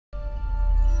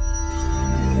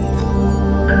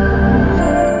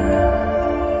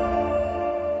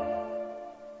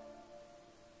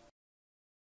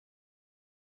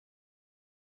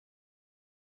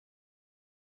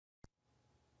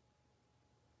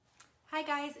Hi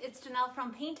guys, it's Janelle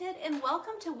from Painted and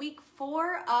welcome to week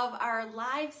 4 of our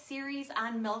live series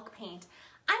on milk paint.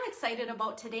 I'm excited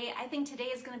about today. I think today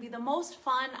is going to be the most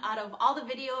fun out of all the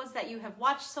videos that you have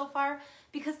watched so far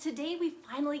because today we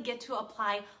finally get to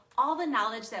apply all the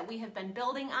knowledge that we have been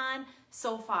building on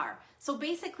so far. So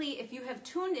basically, if you have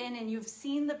tuned in and you've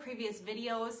seen the previous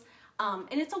videos,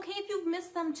 and it's okay if you've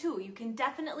missed them too, you can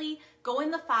definitely go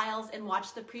in the files and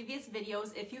watch the previous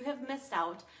videos if you have missed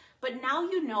out. But now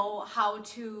you know how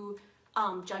to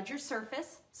judge your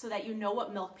surface so that you know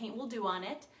what milk paint will do on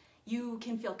it. You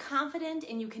can feel confident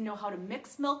and you can know how to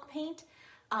mix milk paint.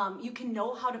 You can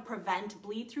know how to prevent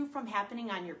bleed through from happening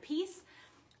on your piece.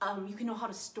 You can know how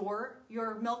to store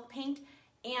your milk paint.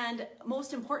 And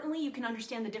most importantly, you can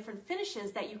understand the different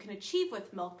finishes that you can achieve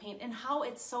with milk paint and how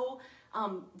it's so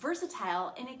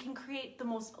versatile and it can create the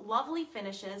most lovely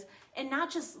finishes and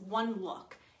not just one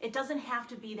look. It doesn't have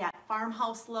to be that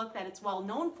farmhouse look that it's well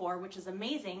known for, which is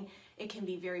amazing. It can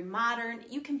be very modern.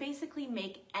 You can basically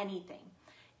make anything.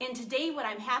 And today what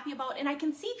I'm happy about, and I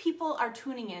can see people are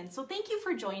tuning in, so thank you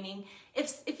for joining.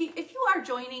 If you are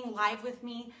joining live with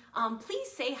me,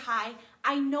 please say hi.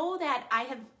 I know that I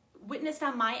have witnessed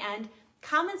on my end,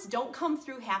 comments don't come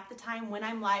through half the time when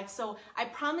I'm live, so I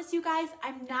promise you guys,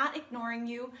 I'm not ignoring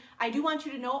you. I do want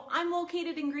you to know I'm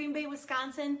located in Green Bay,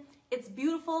 Wisconsin. It's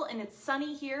beautiful and it's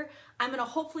sunny here. I'm gonna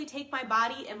hopefully take my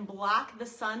body and block the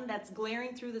sun that's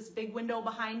glaring through this big window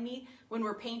behind me when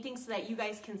we're painting so that you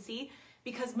guys can see,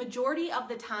 because majority of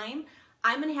the time,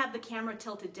 I'm gonna have the camera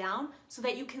tilted down so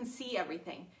that you can see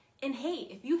everything. And hey,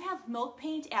 if you have milk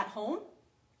paint at home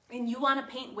and you wanna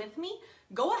paint with me,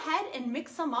 go ahead and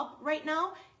mix some up right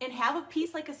now and have a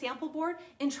piece like a sample board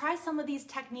and try some of these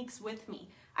techniques with me.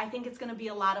 I think it's gonna be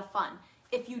a lot of fun.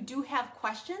 If you do have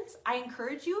questions, I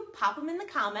encourage you, pop them in the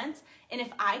comments, and if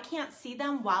I can't see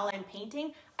them while I'm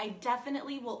painting, I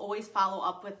definitely will always follow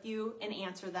up with you and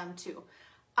answer them too.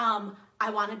 I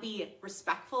wanna be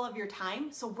respectful of your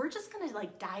time, so we're just gonna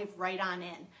dive right on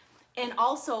in. And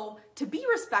also, to be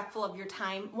respectful of your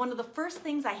time, one of the first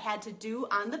things I had to do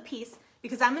on the piece,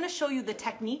 because I'm gonna show you the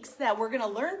techniques that we're gonna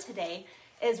learn today,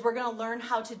 is we're gonna learn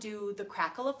how to do the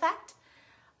crackle effect.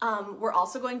 We're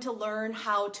also going to learn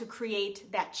how to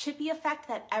create that chippy effect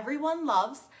that everyone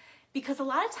loves, because a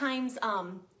lot of times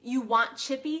you want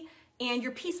chippy and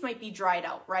your piece might be dried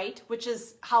out, right? Which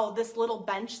is how this little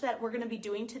bench that we're gonna be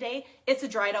doing today, it's a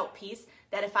dried out piece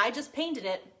that if I just painted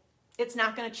it, it's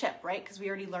not gonna chip, right? Because we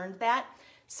already learned that.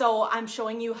 So I'm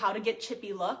showing you how to get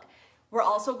chippy look. We're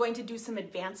also going to do some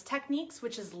advanced techniques,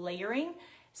 which is layering.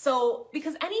 So,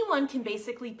 because anyone can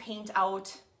basically paint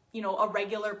out, a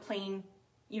regular plain,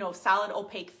 solid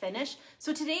opaque finish.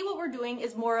 So today what we're doing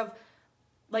is more of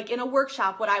in a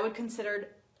workshop, what I would consider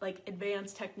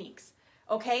advanced techniques.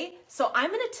 Okay, so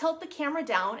I'm gonna tilt the camera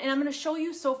down and I'm gonna show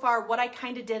you so far what I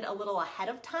kind of did a little ahead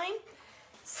of time.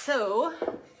 So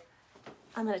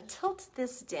I'm gonna tilt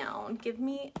this down. Give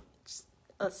me just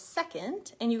a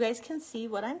second and you guys can see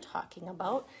what I'm talking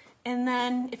about. And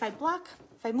then if I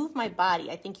move my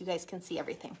body, I think you guys can see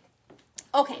everything.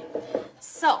 Okay,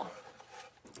 so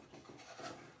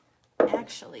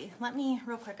actually, let me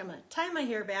real quick, I'm gonna tie my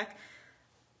hair back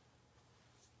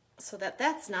so that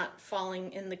that's not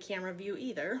falling in the camera view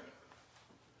either.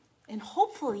 And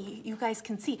hopefully you guys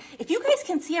can see. If you guys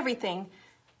can see everything,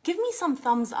 give me some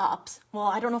thumbs ups. Well,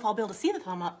 I don't know if I'll be able to see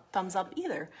the thumbs up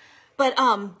either. But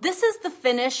this is the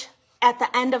finish at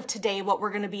the end of today, what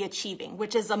we're gonna be achieving,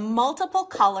 which is a multiple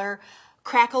color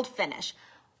crackled finish.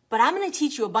 But I'm gonna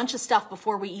teach you a bunch of stuff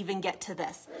before we even get to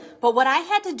this. But what I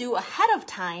had to do ahead of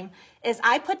time is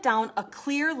I put down a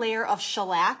clear layer of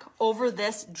shellac over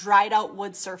this dried out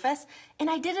wood surface. And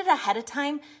I did it ahead of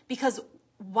time because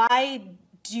why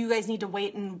do you guys need to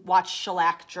wait and watch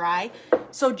shellac dry?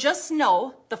 So just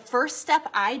know the first step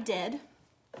I did,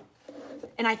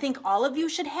 and I think all of you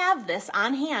should have this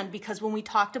on hand because when we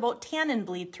talked about tannin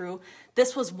bleed through,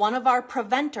 this was one of our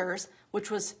preventers,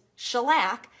 which was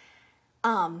shellac,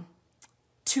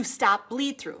 to stop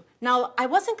bleed through. Now, I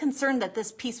wasn't concerned that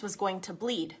this piece was going to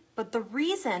bleed, but the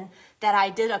reason that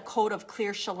I did a coat of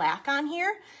clear shellac on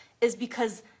here is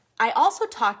because I also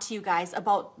talked to you guys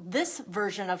about this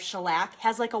version of shellac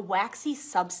has a waxy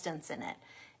substance in it.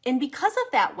 And because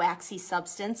of that waxy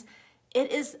substance,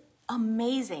 it is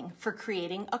amazing for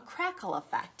creating a crackle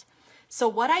effect. So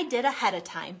what I did ahead of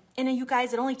time, and you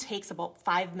guys, it only takes about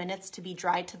 5 minutes to be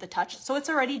dried to the touch, so it's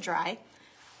already dry.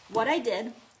 What I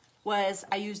did was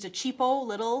I used a cheapo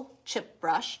little chip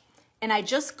brush and I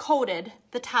just coated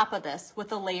the top of this with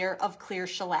a layer of clear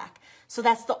shellac. So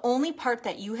that's the only part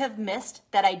that you have missed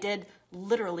that I did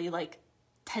literally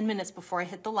 10 minutes before I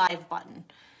hit the live button.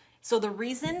 So the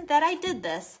reason that I did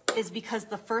this is because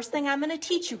the first thing I'm going to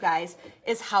teach you guys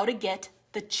is how to get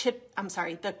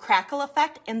the crackle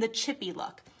effect and the chippy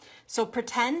look. So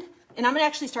pretend, and I'm going to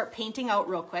actually start painting out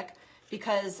real quick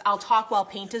because I'll talk while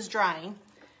paint is drying.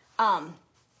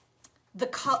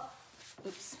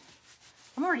 Oops,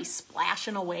 I'm already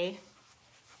splashing away.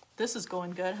 This is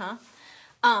going good, huh?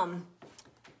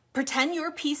 Pretend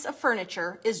your piece of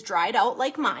furniture is dried out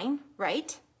like mine,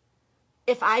 right?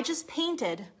 If I just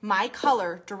painted my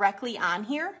color directly on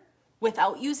here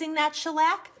without using that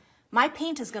shellac, my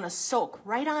paint is gonna soak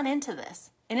right on into this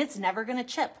and it's never gonna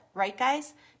chip, right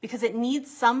guys? Because it needs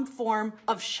some form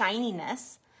of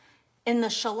shininess, and the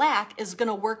shellac is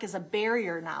gonna work as a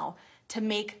barrier now to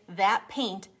make that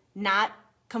paint not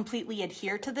completely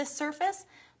adhere to this surface,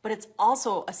 but it's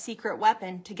also a secret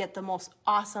weapon to get the most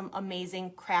awesome,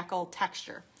 amazing crackle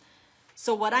texture.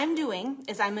 So what I'm doing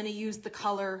is I'm gonna use the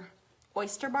color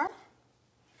Oyster Bar,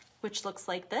 which looks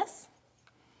like this.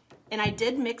 And I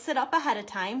did mix it up ahead of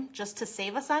time just to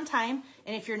save us on time.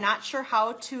 And if you're not sure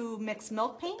how to mix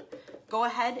milk paint, go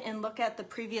ahead and look at the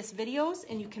previous videos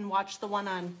and you can watch the one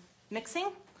on mixing.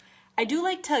 I do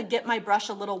like to get my brush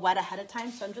a little wet ahead of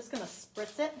time, so I'm just gonna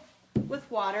spritz it with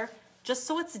water just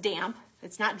so it's damp.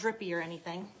 It's not drippy or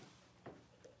anything.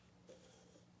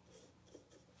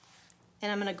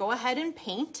 And I'm gonna go ahead and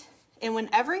paint. And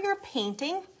whenever you're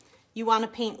painting, you wanna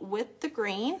paint with the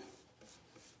grain.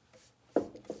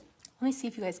 Let me see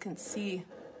if you guys can see.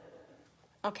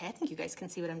 Okay, I think you guys can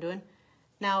see what I'm doing.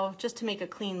 Now, just to make a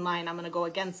clean line, I'm gonna go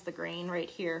against the grain right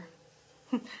here.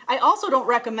 I also don't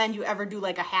recommend you ever do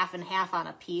like a half and half on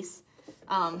a piece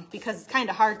because it's kind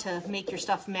of hard to make your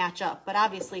stuff match up. But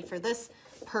obviously for this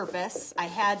purpose, I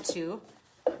had to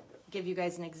give you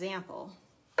guys an example.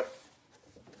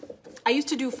 I used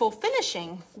to do full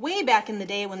finishing way back in the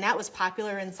day when that was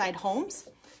popular inside homes.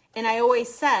 And I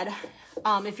always said,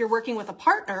 if you're working with a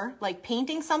partner, like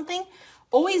painting something,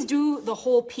 always do the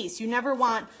whole piece. You never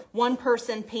want one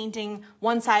person painting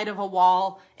one side of a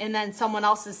wall and then someone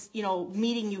else is,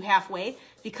 meeting you halfway,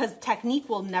 because technique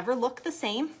will never look the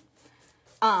same.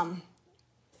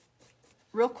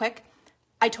 Real quick,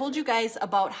 I told you guys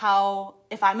about how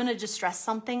if I'm gonna distress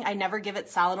something, I never give it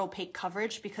solid opaque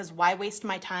coverage, because why waste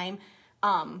my time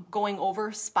going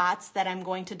over spots that I'm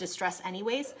going to distress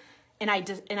anyways, and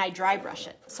I dry brush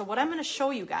it. So what I'm gonna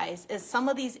show you guys is some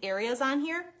of these areas on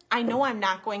here, I know I'm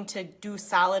not going to do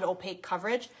solid opaque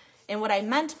coverage, and what I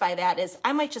meant by that is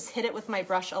I might just hit it with my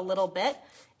brush a little bit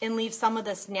and leave some of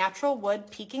this natural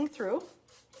wood peeking through,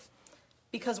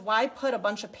 because why put a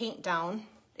bunch of paint down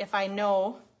if I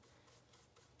know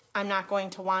I'm not going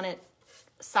to want it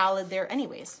solid there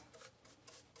anyways.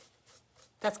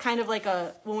 That's kind of like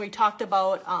when we talked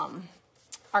about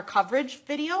our coverage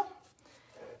video,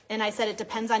 and I said it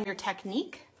depends on your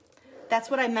technique. That's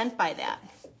what I meant by that.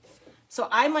 So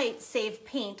I might save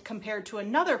paint compared to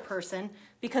another person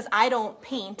because I don't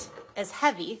paint as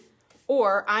heavy,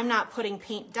 or I'm not putting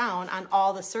paint down on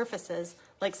all the surfaces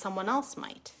like someone else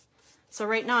might. So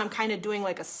right now I'm kind of doing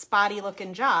like a spotty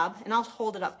looking job, and I'll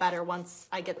hold it up better once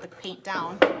I get the paint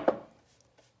down.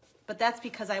 But that's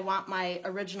because I want my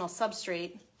original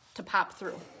substrate to pop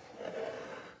through.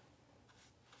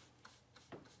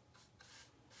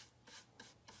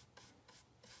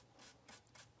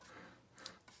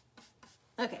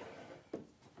 Okay,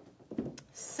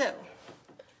 so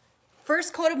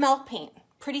first coat of milk paint,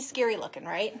 pretty scary looking,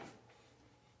 right?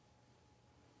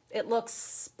 It looks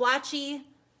splotchy,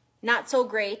 not so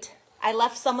great. I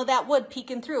left some of that wood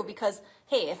peeking through because,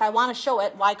 hey, if I want to show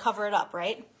it, why cover it up,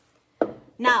 right?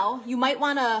 Now, you might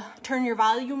want to turn your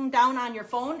volume down on your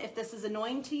phone if this is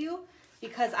annoying to you,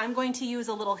 because I'm going to use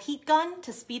a little heat gun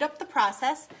to speed up the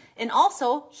process. And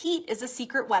also, heat is a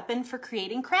secret weapon for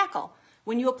creating crackle.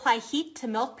 When you apply heat to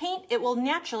milk paint, it will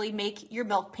naturally make your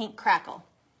milk paint crackle.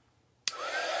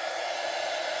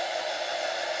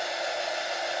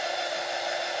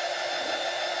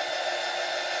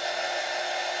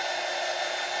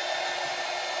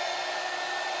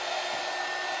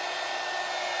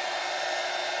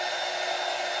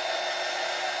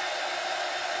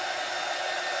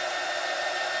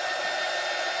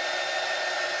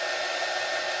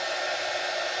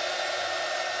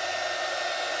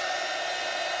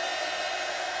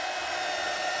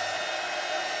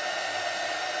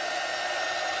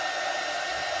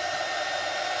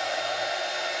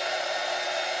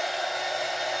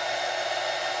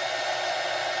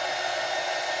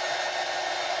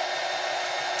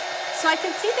 So I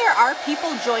can see there are people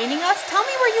joining us. Tell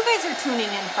me where you guys are tuning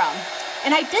in from.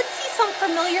 And I did see some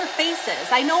familiar faces.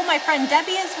 I know my friend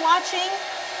Debbie is watching.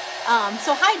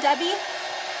 So hi, Debbie.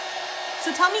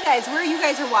 So tell me guys, where you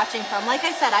guys are watching from. Like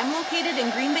I said, I'm located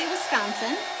in Green Bay,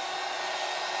 Wisconsin.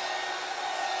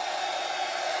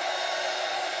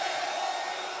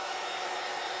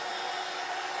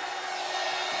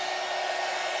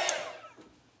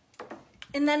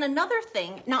 And then another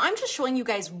thing, now I'm just showing you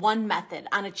guys one method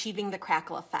on achieving the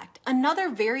crackle effect. Another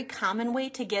very common way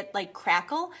to get like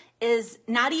crackle is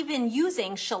not even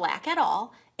using shellac at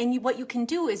all. And what you can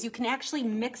do is you can actually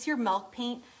mix your milk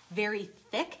paint very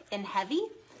thick and heavy.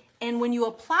 And when you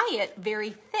apply it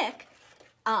very thick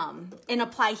and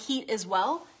apply heat as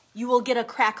well, you will get a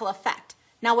crackle effect.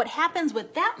 Now what happens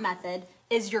with that method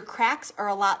is your cracks are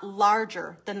a lot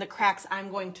larger than the cracks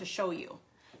I'm going to show you.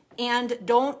 And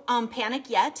don't panic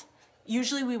yet.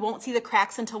 Usually we won't see the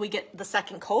cracks until we get the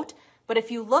second coat. But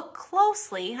if you look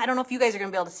closely, I don't know if you guys are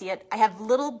gonna be able to see it, I have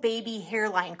little baby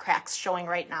hairline cracks showing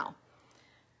right now.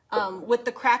 With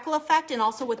the crackle effect and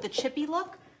also with the chippy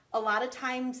look, a lot of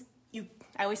times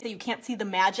I always say you can't see the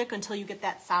magic until you get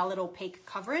that solid opaque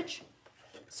coverage.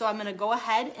 So I'm gonna go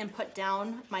ahead and put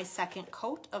down my second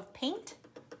coat of paint.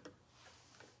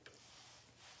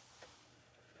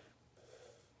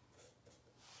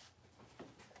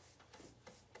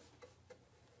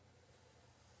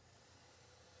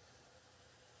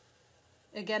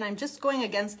 Again, I'm just going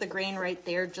against the grain right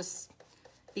there just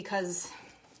because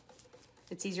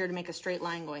it's easier to make a straight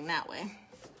line going that way.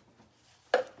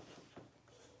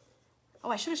 Oh,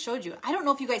 I should have showed you. I don't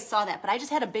know if you guys saw that, but I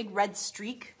just had a big red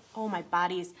streak. Oh, my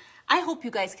bodies. I hope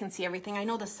you guys can see everything. I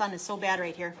know the sun is so bad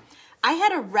right here. I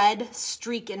had a red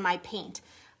streak in my paint.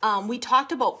 We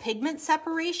talked about pigment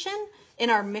separation in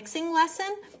our mixing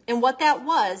lesson, and what that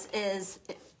was is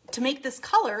to make this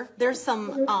color, there's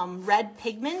some red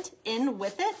pigment in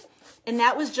with it, and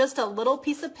that was just a little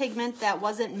piece of pigment that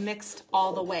wasn't mixed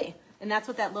all the way, and that's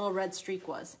what that little red streak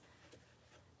was.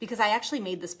 Because I actually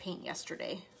made this paint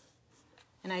yesterday,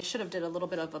 and I should have did a little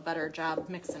bit of a better job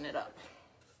mixing it up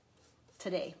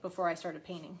today before I started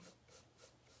painting.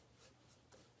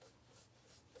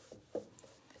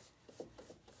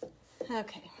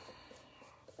 Okay.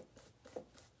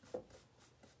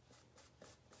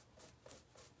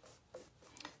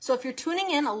 So if you're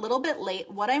tuning in a little bit late,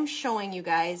 what I'm showing you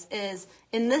guys is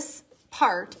in this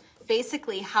part,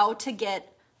 basically how to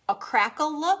get a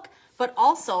crackle look, but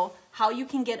also how you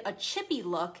can get a chippy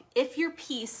look if your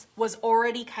piece was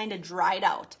already kind of dried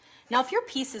out. Now, if your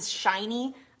piece is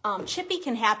shiny, chippy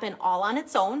can happen all on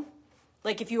its own.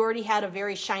 Like if you already had a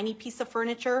very shiny piece of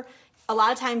furniture, a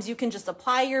lot of times you can just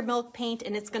apply your milk paint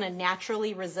and it's gonna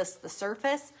naturally resist the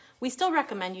surface. We still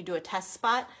recommend you do a test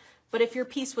spot. But if your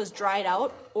piece was dried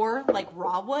out or like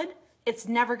raw wood, it's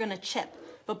never gonna chip.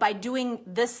 But by doing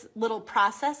this little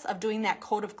process of doing that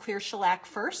coat of clear shellac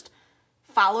first,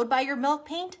 followed by your milk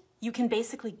paint, you can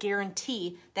basically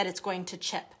guarantee that it's going to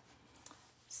chip.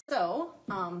 So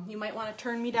you might wanna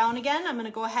turn me down again. I'm gonna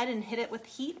go ahead and hit it with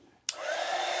heat.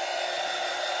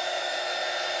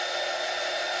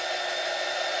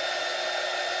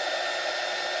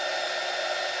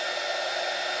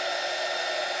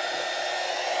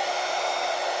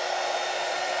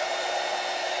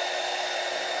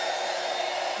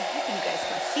 You guys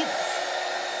can see this.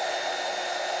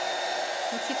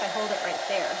 Let's see if I hold it right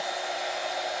there.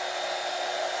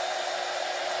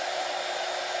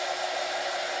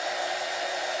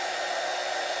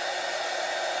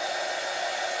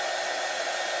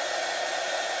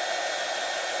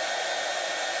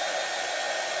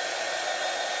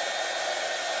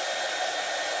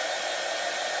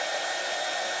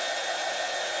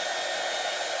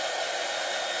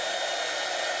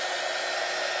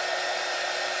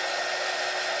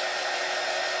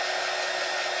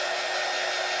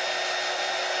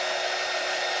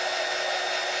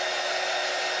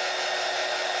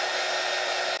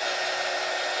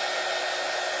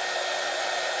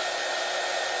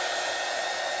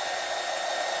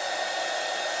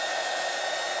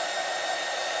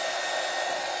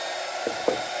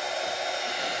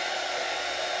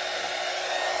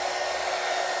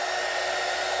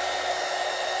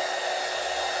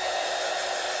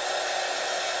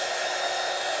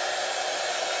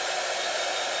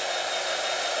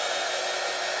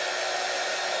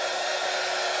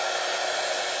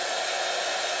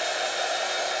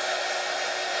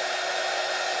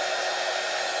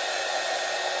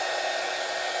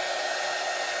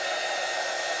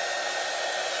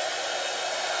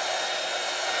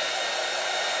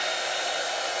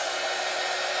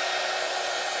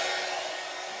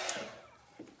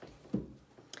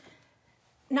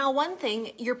 Now, one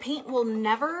thing, your paint will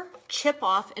never chip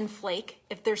off and flake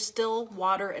if there's still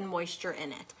water and moisture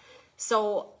in it.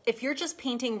 So if you're just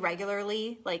painting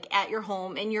regularly, like at your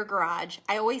home, in your garage,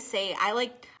 I always say I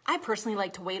personally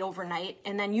like to wait overnight,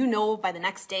 and then you know by the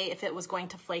next day if it was going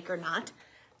to flake or not.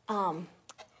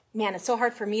 Man, it's so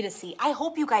hard for me to see. I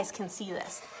hope you guys can see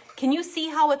this. Can you see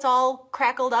how it's all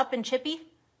crackled up and chippy?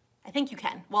 I think you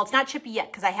can. Well, it's not chippy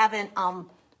yet because I haven't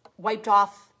wiped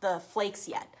off the flakes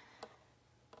yet.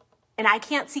 And I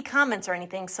can't see comments or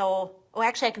anything, so, oh,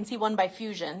 actually I can see one by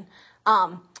Fusion.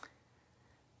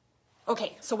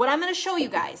 Okay, so what I'm gonna show you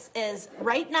guys is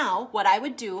right now, what I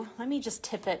would do, let me just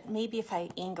tip it, maybe if I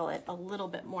angle it a little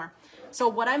bit more. So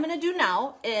what I'm gonna do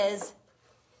now is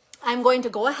I'm going to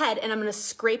go ahead and I'm gonna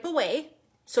scrape away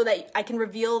so that I can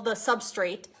reveal the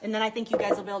substrate, and then I think you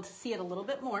guys will be able to see it a little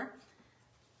bit more.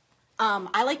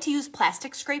 I like to use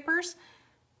plastic scrapers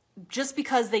just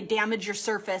because they damage your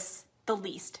surface the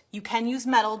least. You can use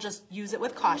metal, just use it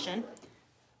with caution.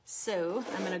 So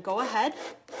I'm gonna go ahead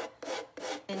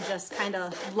and just kind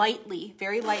of lightly,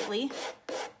 very lightly,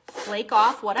 flake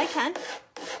off what I can.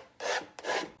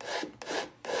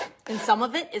 And some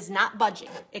of it is not budging.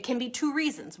 It can be two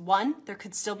reasons. One, there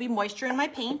could still be moisture in my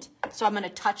paint, so I'm gonna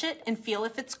touch it and feel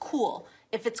if it's cool.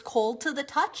 If it's cold to the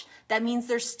touch, that means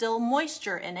there's still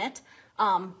moisture in it.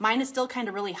 Mine is still kind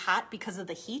of really hot because of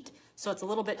the heat, so it's a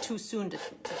little bit too soon to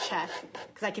check,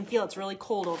 because I can feel it's really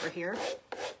cold over here.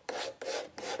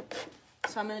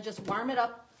 So I'm gonna just warm it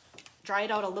up, dry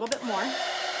it out a little bit more.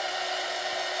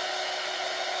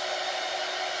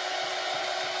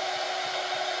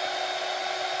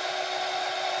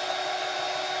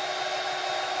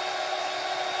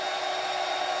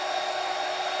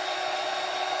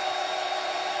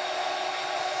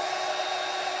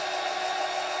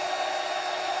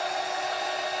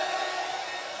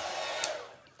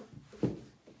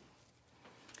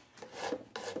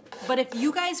 But if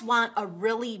you guys want a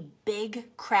really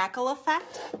big crackle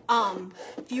effect,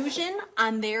 Fusion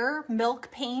on their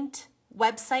milk paint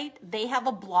website, they have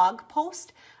a blog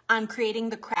post on creating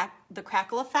the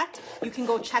crackle effect. You can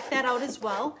go check that out as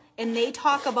well. And they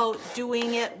talk about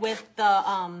doing it with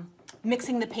the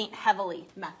mixing the paint heavily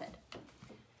method.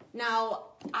 Now,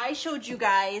 I showed you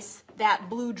guys that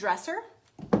blue dresser.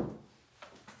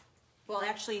 Well,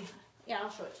 actually, yeah,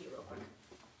 I'll show it to you real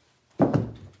quick.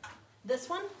 This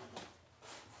one.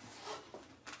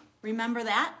 Remember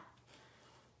that?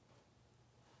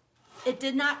 It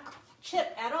did not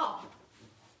chip at all.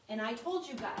 And I told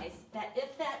you guys that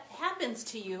if that happens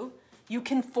to you, you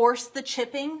can force the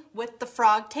chipping with the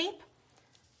frog tape.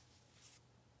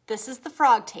 This is the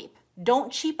frog tape.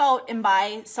 Don't cheap out and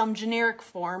buy some generic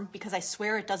form because I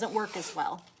swear it doesn't work as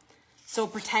well. So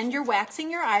pretend you're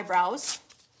waxing your eyebrows.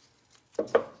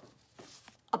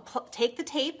 Take the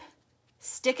tape,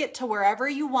 stick it to wherever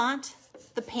you want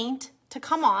the paint to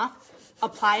come off,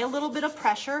 apply a little bit of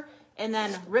pressure, and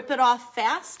then rip it off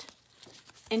fast.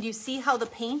 And you see how the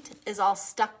paint is all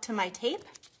stuck to my tape?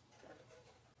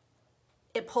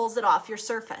 It pulls it off your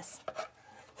surface.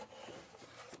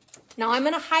 Now I'm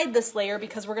gonna hide this layer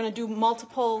because we're gonna do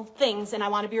multiple things and I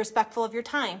wanna be respectful of your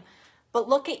time. But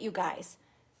look at you guys.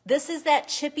 This is that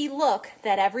chippy look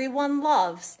that everyone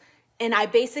loves. And I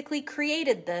basically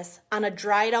created this on a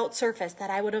dried out surface that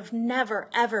I would have never,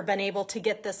 ever been able to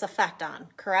get this effect on,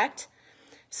 correct?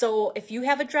 So if you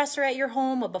have a dresser at your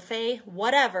home, a buffet,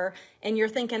 whatever, and you're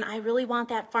thinking, I really want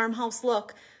that farmhouse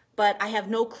look, but I have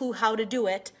no clue how to do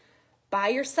it, buy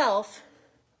yourself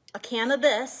a can of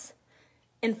this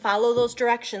and follow those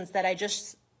directions that I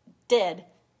just did,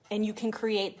 and you can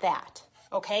create that,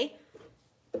 okay?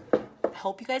 I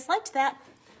hope you guys liked that.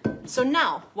 So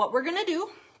now, what we're gonna do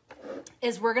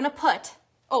is we're gonna put,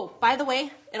 oh, by the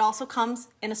way, it also comes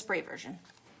in a spray version.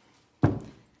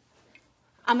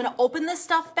 I'm gonna open this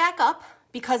stuff back up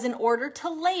because in order to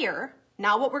layer,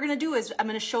 now what we're gonna do is I'm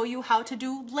gonna show you how to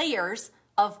do layers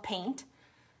of paint.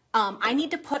 I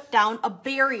need to put down a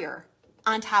barrier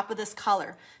on top of this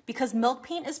color because milk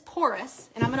paint is porous,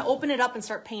 and I'm gonna open it up and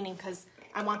start painting because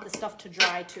I want this stuff to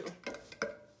dry too.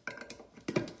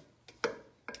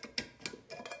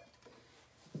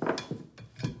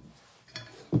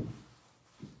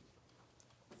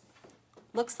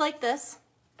 Looks like this.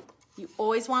 You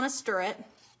always want to stir it.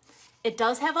 It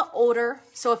does have an odor,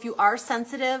 so if you are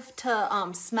sensitive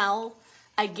to smell,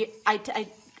 I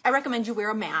recommend you wear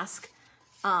a mask.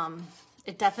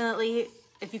 It definitely,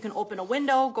 if you can open a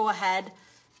window, go ahead.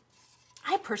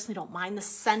 I personally don't mind the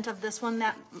scent of this one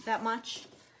that much.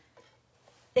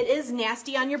 It is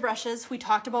nasty on your brushes. We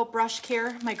talked about brush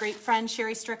care. My great friend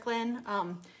Sherry Strickland,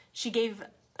 she gave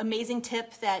amazing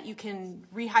tip that you can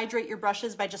rehydrate your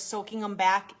brushes by just soaking them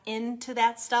back into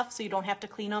that stuff so you don't have to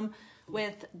clean them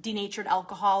with denatured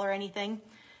alcohol or anything.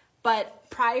 But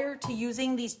prior to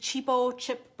using these cheapo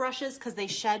chip brushes, because they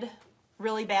shed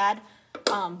really bad,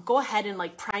 go ahead and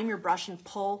like prime your brush and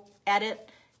pull at it,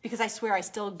 because I swear I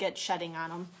still get shedding on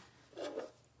them.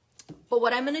 But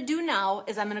what I'm gonna do now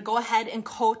is I'm gonna go ahead and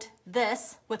coat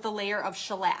this with a layer of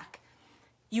shellac.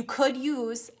 You could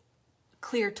use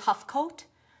clear tough coat.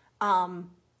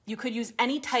 You could use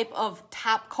any type of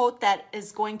top coat that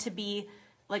is going to be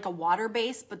like a water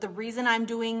base, but the reason I'm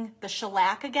doing the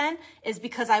shellac again is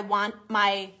because I want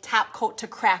my top coat to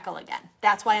crackle again.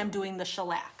 That's why I'm doing the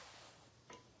shellac.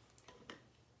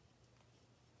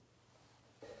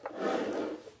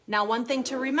 Now, one thing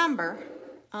to remember,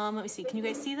 let me see, can you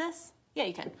guys see this? Yeah,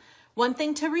 you can. One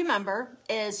thing to remember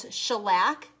is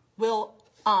shellac will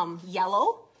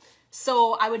yellow.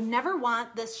 So I would never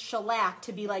want this shellac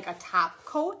to be like a top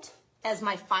coat as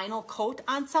my final coat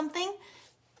on something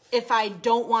if I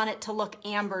don't want it to look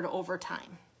ambered over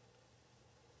time.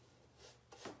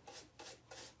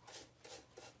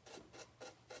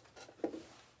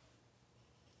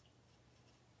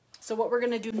 So what we're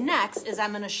gonna do next is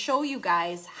I'm gonna show you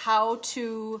guys how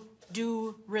to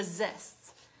do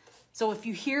resists. So if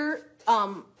you hear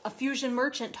a Fusion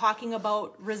merchant talking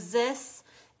about resists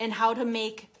and how to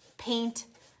make paint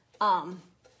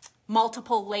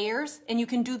multiple layers, and you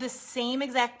can do the same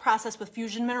exact process with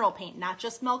Fusion mineral paint, not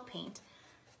just milk paint.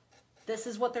 This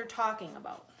is what they're talking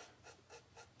about.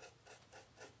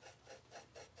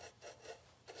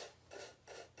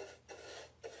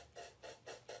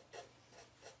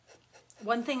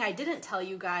 One thing I didn't tell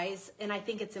you guys, and I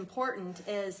think it's important,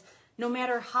 is no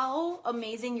matter how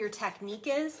amazing your technique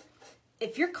is,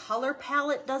 if your color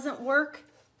palette doesn't work,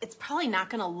 it's probably not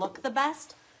gonna look the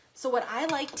best. So what I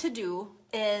like to do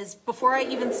is, before I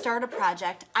even start a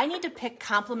project, I need to pick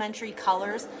complementary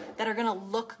colors that are gonna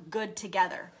look good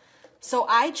together. So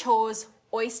I chose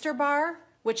Oyster Bar,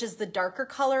 which is the darker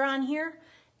color on here,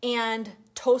 and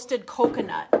Toasted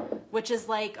Coconut, which is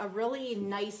like a really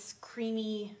nice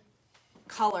creamy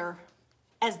color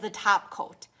as the top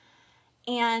coat.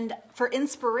 And for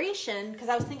inspiration, because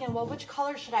I was thinking, well, which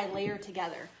color should I layer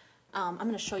together? I'm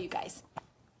gonna show you guys.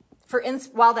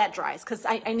 While that dries, because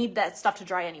I need that stuff to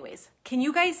dry anyways. Can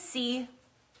you guys see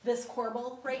this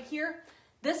corbel right here?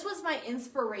 This was my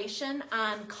inspiration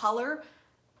on color,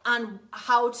 on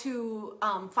how to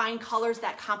find colors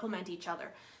that complement each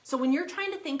other. So when you're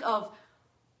trying to think of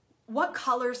what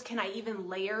colors can I even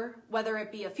layer, whether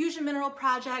it be a Fusion mineral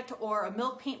project or a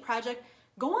milk paint project,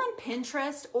 go on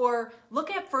Pinterest or look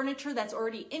at furniture that's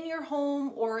already in your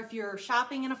home, or if you're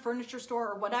shopping in a furniture store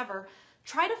or whatever,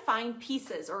 try to find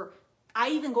pieces. Or I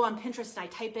even go on Pinterest and I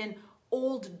type in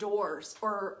old doors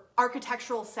or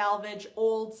architectural salvage,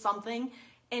 old something,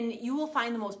 and you will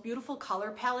find the most beautiful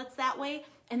color palettes that way.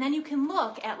 And then you can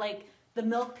look at like the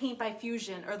Milk Paint by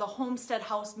Fusion or the Homestead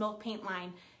House milk paint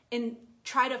line and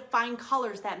try to find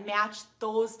colors that match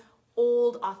those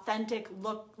old, authentic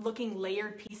looking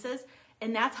layered pieces.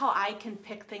 And that's how I can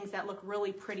pick things that look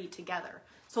really pretty together.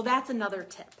 So that's another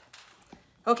tip.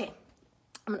 Okay,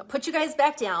 I'm gonna put you guys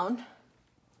back down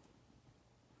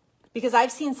because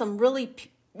I've seen some really,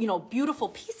 beautiful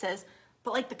pieces,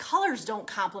 but like the colors don't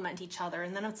complement each other.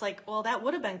 And then it's like, well, that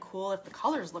would have been cool if the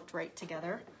colors looked right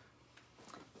together.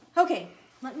 Okay,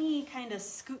 let me kind of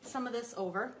scoot some of this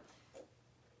over.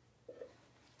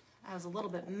 I was a little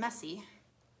bit messy.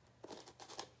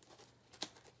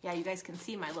 Yeah, you guys can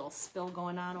see my little spill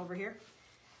going on over here.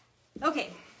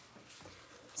 Okay,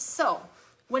 so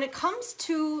when it comes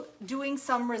to doing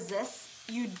some resists,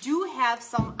 you do have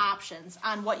some options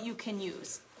on what you can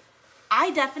use.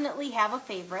 I definitely have a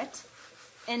favorite,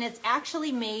 and it's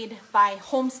actually made by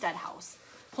Homestead House.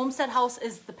 Homestead House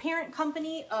is the parent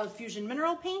company of Fusion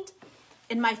Mineral Paint,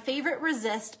 and my favorite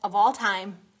resist of all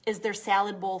time is their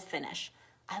salad bowl finish.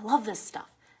 I love this stuff.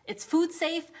 It's food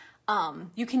safe.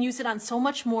 You can use it on so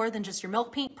much more than just your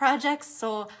milk paint projects.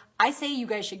 So I say you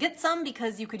guys should get some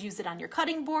because you could use it on your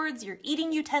cutting boards, your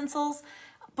eating utensils,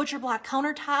 butcher block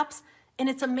countertops, and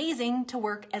it's amazing to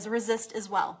work as a resist as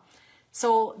well.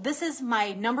 So this is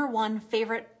my #1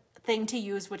 favorite thing to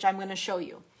use, which I'm going to show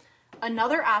you.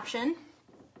 Another option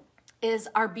is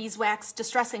our beeswax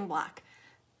distressing block.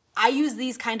 I use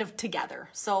these kind of together,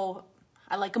 so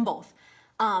I like them both.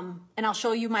 And I'll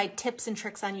show you my tips and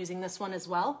tricks on using this one as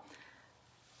well.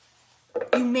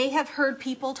 You may have heard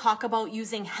people talk about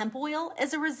using hemp oil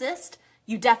as a resist.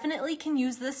 You definitely can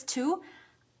use this too.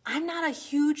 I'm not a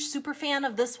huge super fan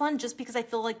of this one just because I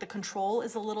feel like the control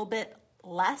is a little bit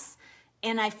less,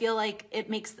 and I feel like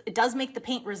it does make the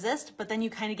paint resist, but then you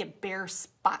kind of get bare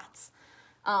spots.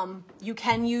 You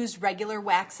can use regular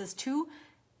waxes too.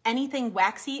 anything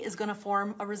waxy is gonna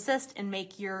form a resist and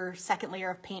make your second layer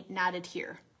of paint not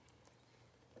adhere.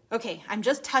 Okay, I'm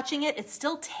just touching it. It's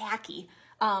still tacky.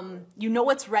 You know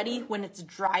it's ready when it's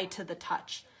dry to the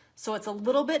touch. So it's a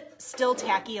little bit still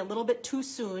tacky, a little bit too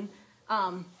soon.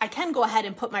 I can go ahead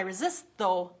and put my resist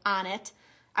though on it.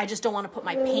 I just don't want to put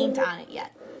my paint on it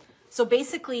yet. So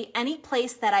basically any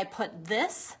place that I put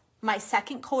this, my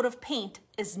second coat of paint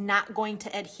is not going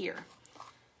to adhere.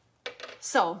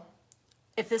 So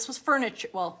if this was furniture,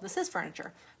 well, this is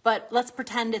furniture, but let's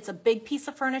pretend it's a big piece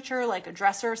of furniture like a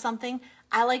dresser or something.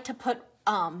 I like to put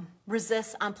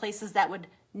resists on places that would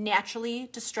naturally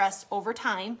distress over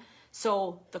time.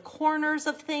 So the corners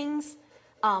of things,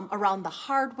 around the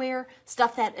hardware,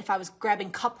 stuff that if I was grabbing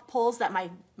cup pulls that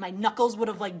my knuckles would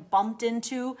have like bumped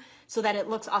into so that it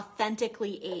looks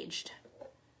authentically aged.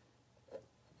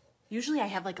 Usually I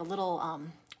have like a little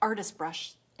artist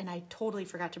brush and I totally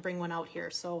forgot to bring one out here,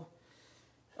 so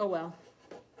oh well.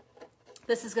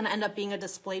 This is gonna end up being a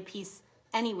display piece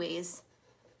anyways.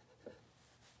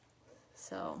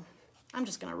 So I'm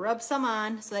just gonna rub some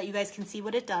on so that you guys can see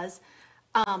what it does.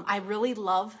 I really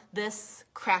love this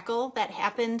crackle that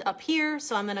happened up here,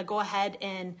 so I'm gonna go ahead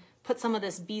and put some of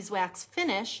this beeswax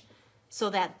finish so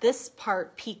that this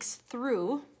part peeks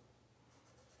through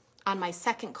on my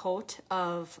second coat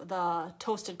of the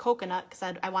toasted coconut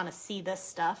because I wanna see this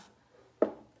stuff.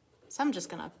 So I'm just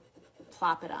gonna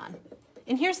plop it on.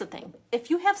 And here's the thing, if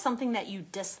you have something that you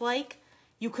dislike,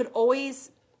 you could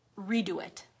always redo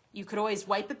it. You could always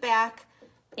wipe it back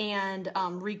and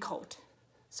recoat.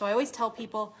 So I always tell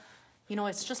people, you know,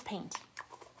 it's just paint.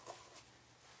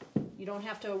 You don't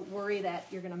have to worry that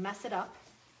you're gonna mess it up.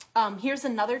 Here's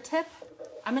another tip.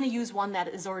 I'm gonna use one that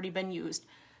has already been used.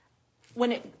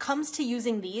 When it comes to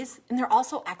using these, and they're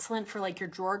also excellent for like your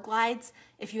drawer glides,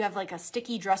 if you have like a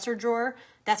sticky dresser drawer,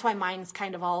 that's why mine's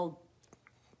kind of all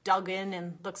dug in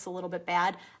and looks a little bit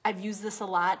bad. I've used this a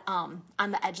lot on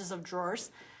the edges of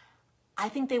drawers. I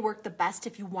think they work the best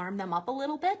if you warm them up a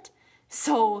little bit.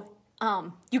 So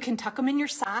you can tuck them in your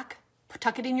sock,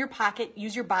 tuck it in your pocket,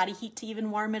 use your body heat to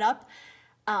even warm it up.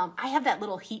 I have that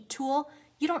little heat tool.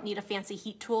 You don't need a fancy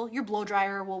heat tool. Your blow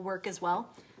dryer will work as well.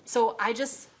 So I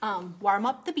just warm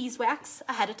up the beeswax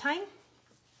ahead of time,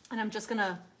 and I'm just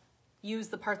gonna use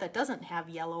the part that doesn't have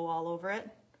yellow all over it.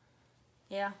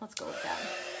 Yeah, let's go with that.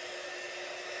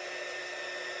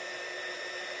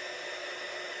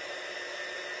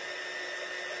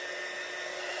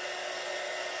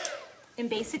 And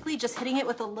basically just hitting it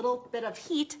with a little bit of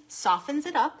heat softens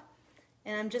it up.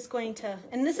 And I'm just going to,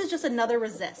 and this is just another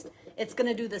resist. It's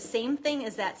gonna do the same thing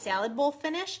as that salad bowl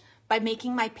finish by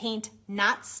making my paint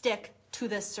not stick to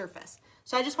this surface.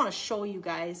 So I just wanna show you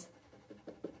guys.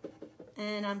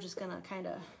 And I'm just gonna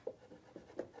kinda,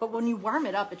 but when you warm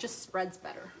it up, it just spreads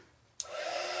better.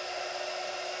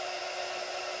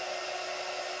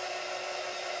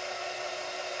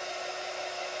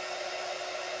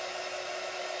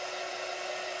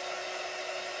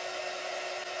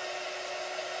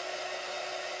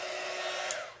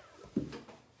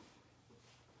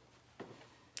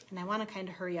 And I want to kind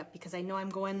of hurry up because I know I'm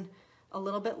going a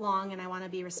little bit long and I want to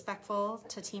be respectful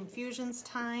to Team Fusion's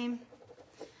time.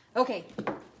 Okay,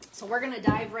 so we're going to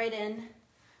dive right in.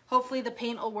 Hopefully the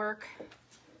paint will work.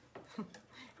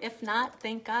 If not,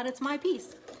 thank God it's my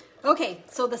piece. Okay,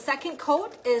 so the second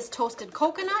coat is toasted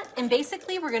coconut, and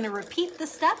basically we're going to repeat the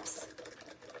steps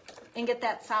and get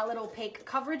that solid opaque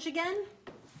coverage again.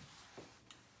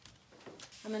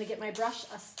 I'm going to get my brush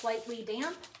slightly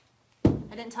damp.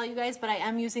 I didn't tell you guys, but I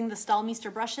am using the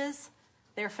Stahlmeister brushes.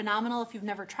 They're phenomenal if you've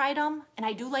never tried them. And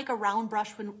I do like a round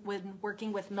brush when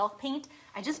working with milk paint.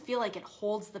 I just feel like it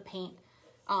holds the paint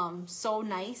so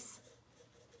nice.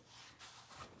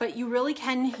 But you really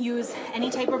can use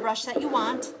any type of brush that you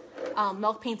want.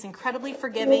 Milk paint's incredibly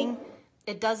forgiving.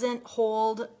 It doesn't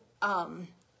hold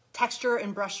texture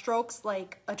and brush strokes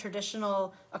like a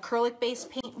traditional acrylic-based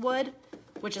paint would,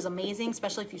 which is amazing,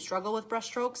 especially if you struggle with brush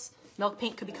strokes. Milk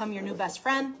paint could become your new best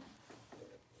friend.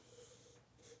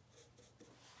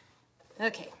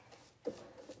 Okay.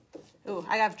 Ooh,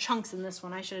 I have chunks in this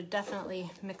one. I should have definitely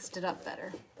mixed it up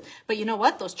better. But you know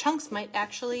what? Those chunks might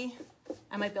actually,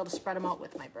 I might be able to spread them out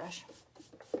with my brush.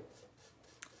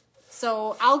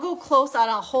 So I'll go close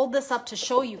and I'll hold this up to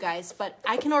show you guys, but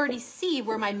I can already see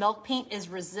where my milk paint is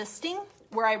resisting,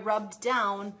 where I rubbed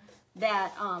down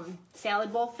that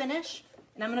salad bowl finish.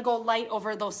 And I'm gonna go light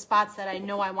over those spots that I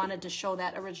know I wanted to show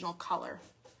that original color.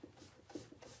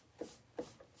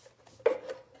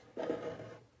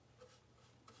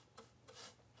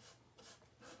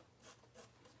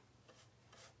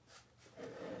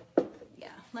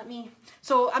 Yeah,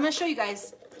 so I'm gonna show you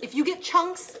guys, If you get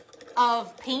chunks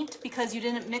of paint because you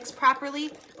didn't mix properly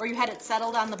or you had it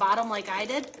settled on the bottom like I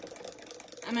did,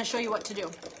 I'm going to show you what to do.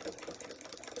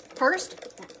 First,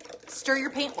 stir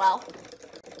your paint well.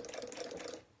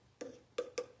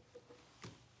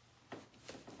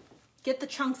 Get the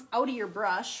chunks out of your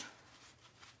brush.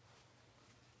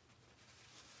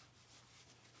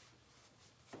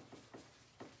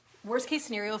 Worst case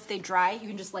scenario, if they dry, you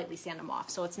can just lightly sand them off,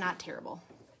 so it's not terrible.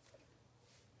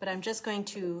 But I'm just going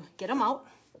to get them out.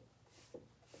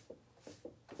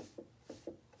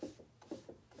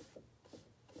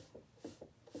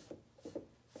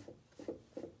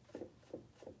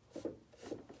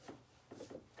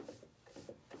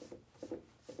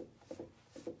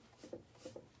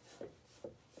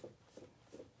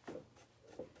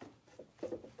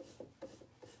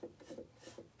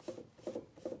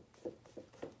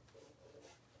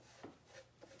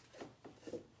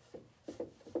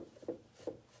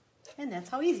 And that's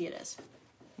how easy it is.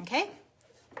 Okay?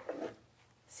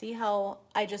 See how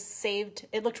I just saved,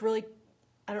 it looked really,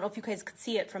 I don't know if you guys could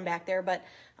see it from back there, but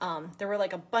there were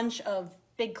like a bunch of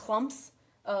big clumps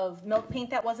of milk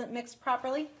paint that wasn't mixed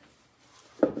properly.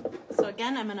 So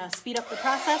again, I'm gonna speed up the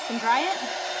process and dry it.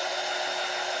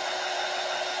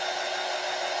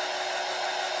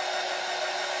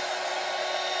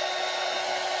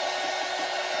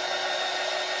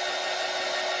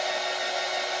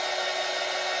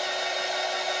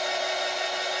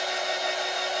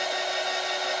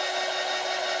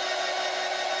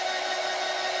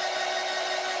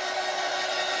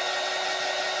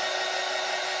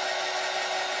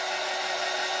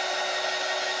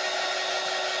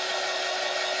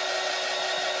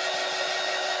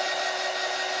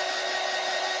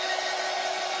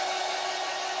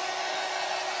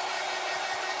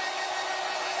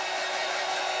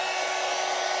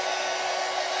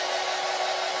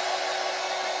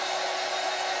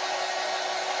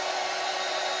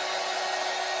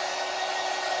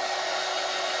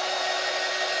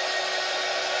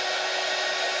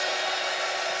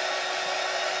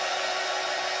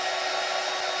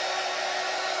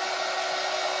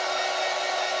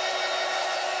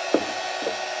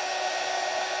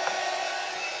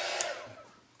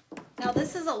 Now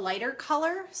this is a lighter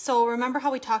color, so remember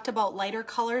how we talked about lighter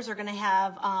colors are gonna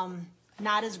have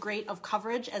not as great of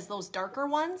coverage as those darker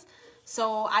ones.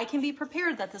 So I can be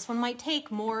prepared that this one might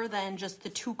take more than just the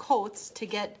 2 coats to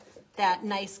get that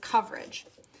nice coverage.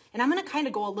 And I'm gonna kind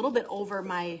of go a little bit over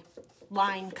my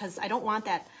line because I don't want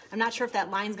that, I'm not sure if that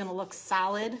line's gonna look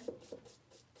solid.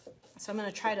 So I'm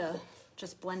gonna try to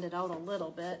just blend it out a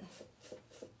little bit.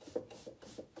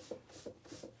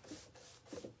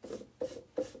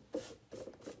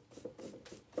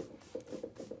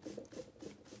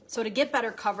 So to get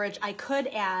better coverage, I could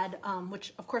add,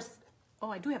 which of course, oh,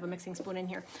 I do have a mixing spoon in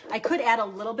here. I could add a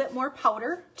little bit more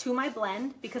powder to my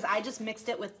blend because I just mixed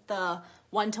it with the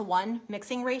 1-to-1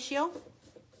 mixing ratio.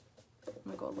 I'm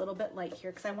gonna go a little bit light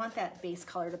here because I want that base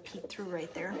color to peek through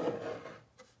right there.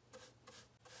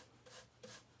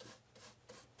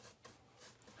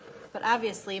 But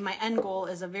obviously my end goal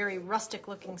is a very rustic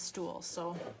looking stool,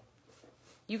 so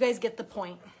you guys get the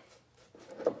point.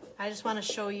 I just want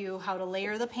to show you how to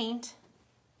layer the paint.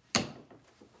 Let me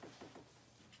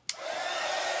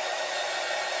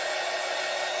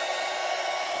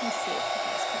see if you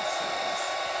guys can see this.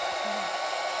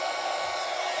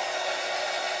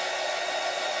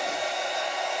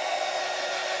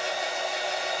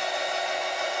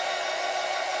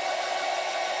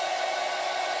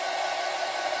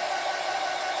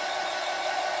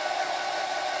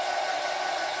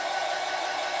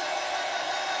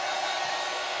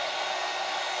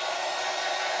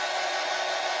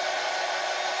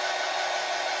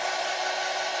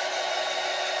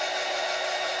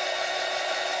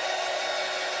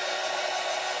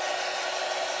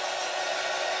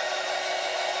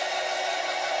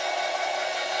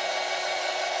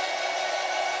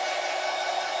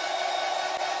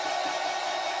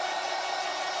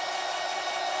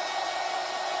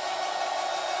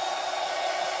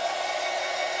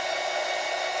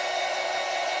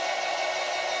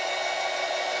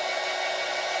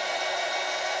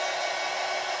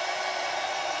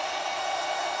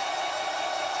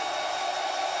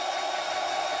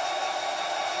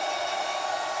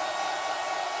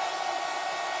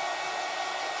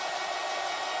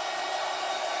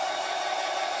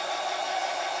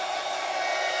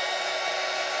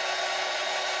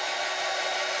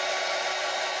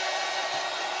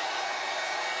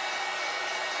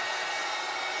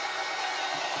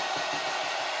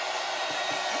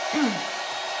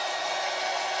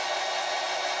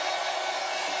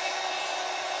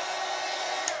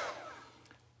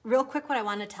 Real quick, what I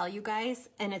want to tell you guys,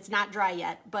 and it's not dry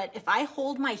yet, but if I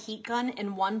hold my heat gun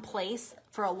in one place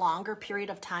for a longer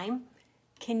period of time,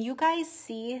 can you guys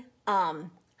see how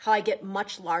I get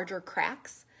much larger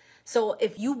cracks? So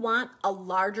if you want a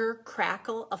larger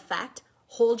crackle effect,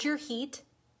 hold your heat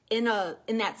in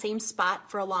that same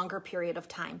spot for a longer period of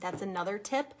time. That's another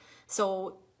tip.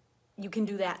 So you can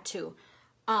do that too.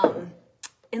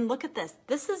 And look at this.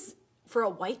 This is for a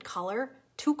white color,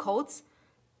 2 coats.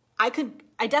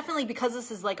 I definitely, because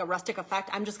this is like a rustic effect,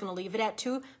 I'm just gonna leave it at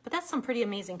 2, but that's some pretty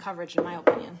amazing coverage in my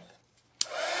opinion.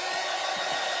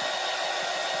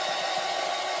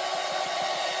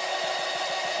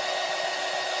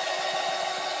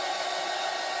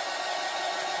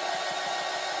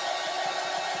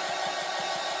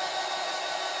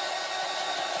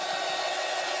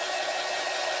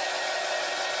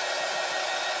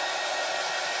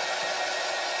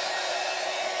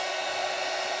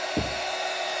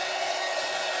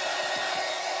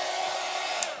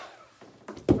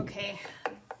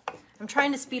 I'm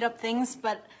trying to speed up things,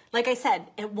 but like I said,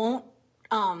 it won't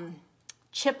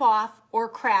chip off or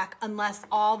crack unless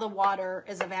all the water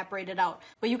is evaporated out.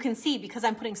 But you can see, because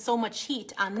I'm putting so much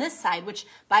heat on this side, which,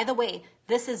 by the way,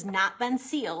 this has not been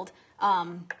sealed.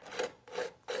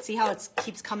 See how it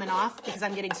keeps coming off because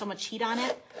I'm getting so much heat on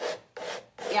it?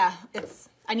 Yeah,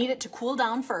 I need it to cool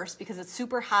down first because it's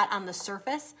super hot on the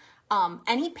surface.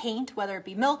 Any paint, whether it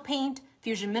be milk paint,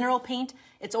 fusion mineral paint,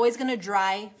 it's always gonna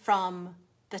dry from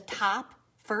the top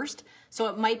first. So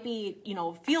it might be,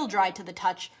 feel dry to the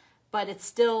touch, but it's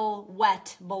still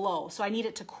wet below. So I need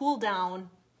it to cool down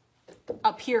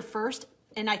up here first.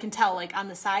 And I can tell, like on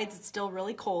the sides, it's still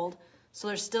really cold. So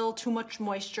there's still too much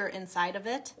moisture inside of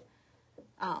it.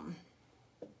 I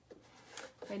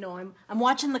know I'm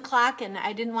watching the clock and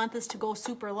I didn't want this to go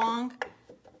super long,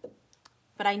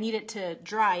 but I need it to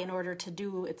dry in order to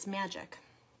do its magic.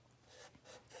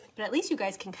 But at least you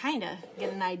guys can kind of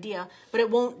get an idea, but it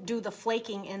won't do the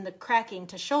flaking and the cracking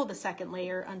to show the second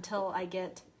layer until I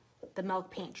get the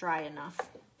milk paint dry enough.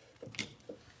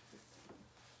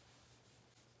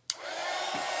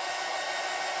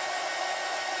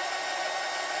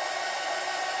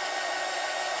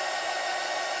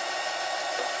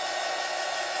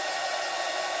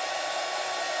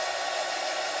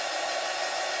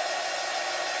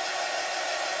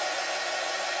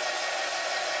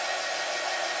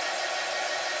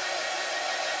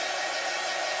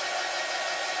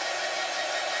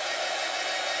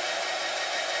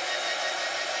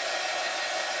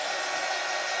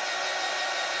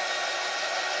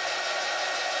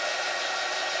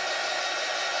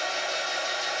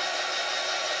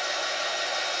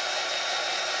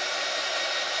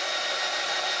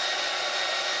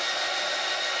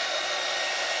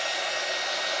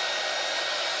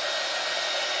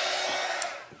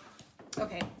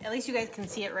 Okay, at least you guys can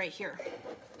see it right here.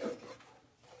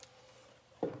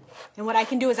 And what I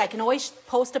can do is I can always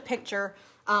post a picture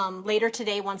later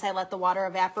today once I let the water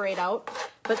evaporate out.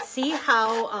 But see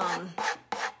how,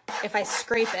 if I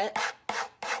scrape it,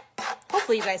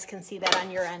 hopefully you guys can see that on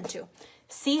your end too.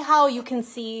 See how you can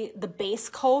see the base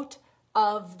coat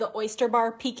of the oyster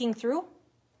bar peeking through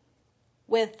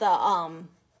with the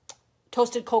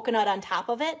toasted coconut on top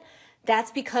of it?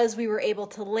 That's because we were able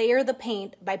to layer the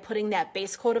paint by putting that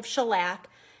base coat of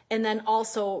shellac and then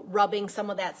also rubbing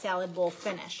some of that salad bowl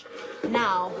finish.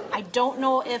 Now, I don't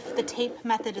know if the tape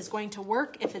method is going to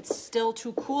work, if it's still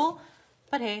too cool,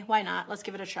 but hey, why not? Let's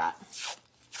give it a shot.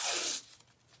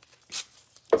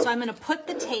 So I'm gonna put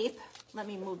the tape, let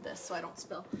me move this so I don't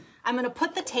spill. I'm gonna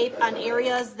put the tape on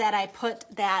areas that I put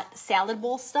that salad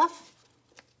bowl stuff.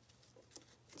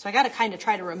 So I gotta kind of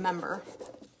try to remember.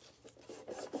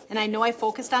 And I know I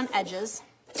focused on edges,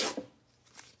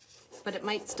 but it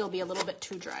might still be a little bit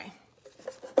too dry.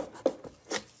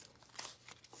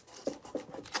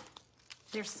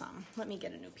 There's some. Let me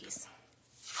get a new piece.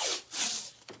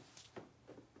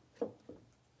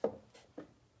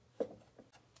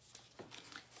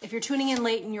 If you're tuning in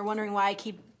late and you're wondering why I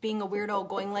keep being a weirdo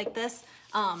going like this,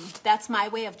 that's my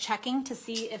way of checking to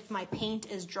see if my paint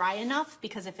is dry enough,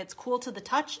 because if it's cool to the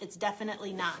touch, it's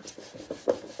definitely not.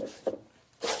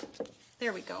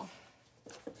 There we go.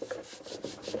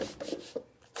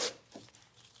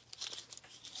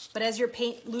 But as your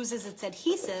paint loses its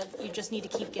adhesive, you just need to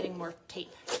keep getting more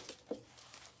tape.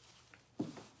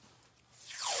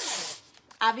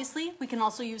 Obviously, we can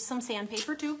also use some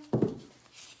sandpaper too,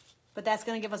 but that's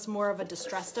going to give us more of a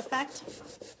distressed effect.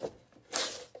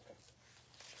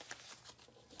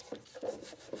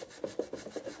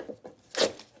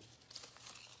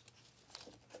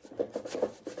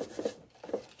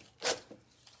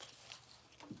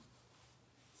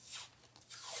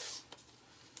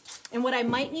 And what I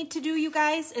might need to do, you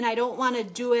guys, and I don't want to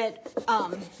do it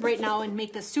right now and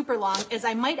make this super long, is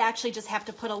I might actually just have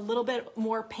to put a little bit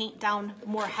more paint down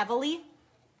more heavily.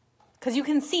 Because you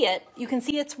can see it. You can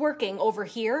see it's working over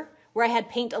here where I had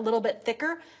paint a little bit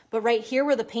thicker. But right here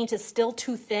where the paint is still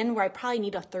too thin, where I probably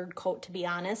need a third coat, to be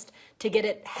honest, to get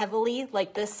it heavily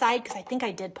like this side, because I think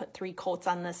I did put 3 coats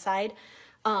on this side.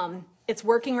 It's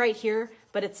working right here,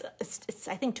 but it's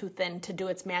I think too thin to do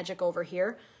its magic over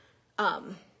here.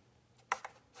 Yeah,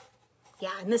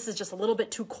 and this is just a little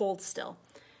bit too cold still.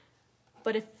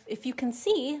 But if you can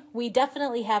see, we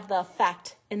definitely have the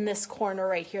effect in this corner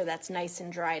right here that's nice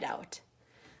and dried out.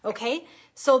 Okay,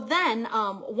 so then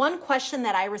one question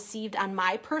that I received on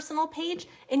my personal page,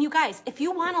 and you guys, if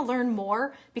you want to learn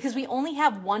more, because we only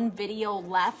have one video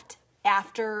left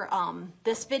after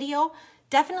this video,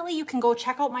 definitely you can go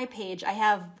check out my page. I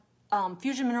have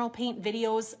Fusion Mineral Paint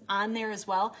videos on there as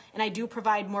well, and I do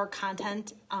provide more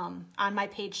content on my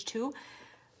page too.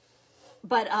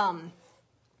 But I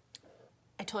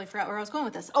totally forgot where I was going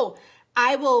with this. Oh,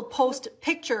 I will post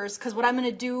pictures, because what I'm going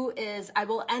to do is I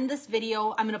will end this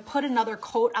video. I'm going to put another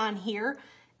coat on here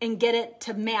and get it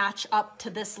to match up to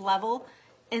this level,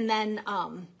 and then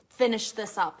finish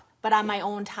this up, but on my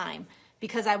own time,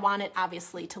 because I want it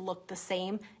obviously to look the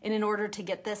same. And in order to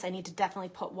get this, I need to definitely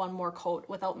put one more coat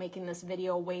without making this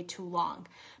video way too long.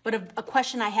 But a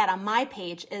question I had on my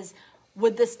page is,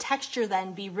 would this texture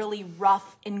then be really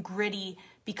rough and gritty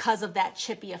because of that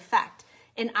chippy effect?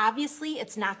 And obviously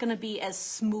it's not going to be as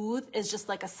smooth as just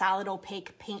like a solid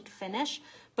opaque paint finish.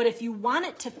 But if you want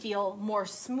it to feel more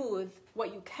smooth,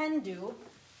 what you can do,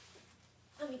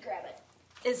 let me grab it,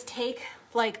 is take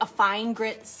like a fine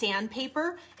grit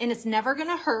sandpaper, and it's never going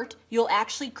to hurt. You'll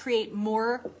actually create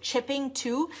more chipping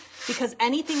too, because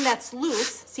anything that's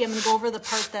loose, see, I'm going to go over the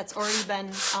part that's already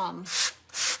been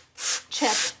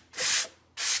chipped.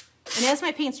 And as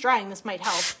my paint's drying, this might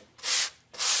help.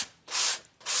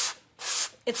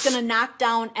 It's going to knock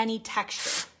down any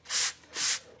texture.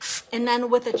 And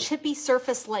then with a chippy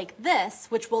surface like this,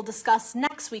 which we'll discuss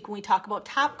next week when we talk about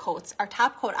top coats, our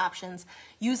top coat options,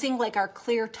 using like our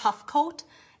clear tough coat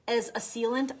as a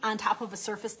sealant on top of a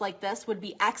surface like this would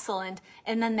be excellent.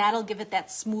 And then that'll give it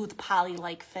that smooth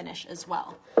poly-like finish as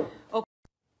well. Okay.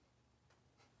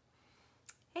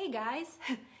 Hey guys,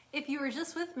 if you were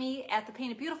just with me at the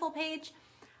Paint It Beautiful page,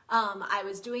 I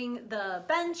was doing the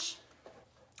bench,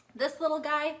 this little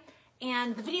guy,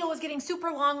 and the video was getting super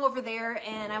long over there,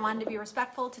 and I wanted to be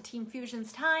respectful to Team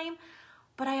Fusion's time.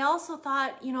 But I also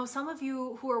thought, you know, some of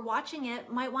you who are watching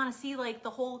it might want to see like the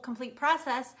whole complete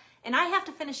process, and I have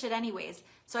to finish it anyways.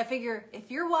 So I figure if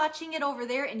you're watching it over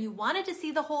there and you wanted to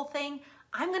see the whole thing,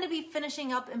 I'm going to be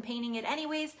finishing up and painting it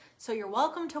anyways. So you're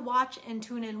welcome to watch and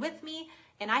tune in with me,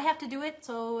 and I have to do it.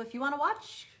 So if you want to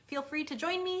watch, feel free to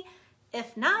join me.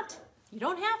 If not, you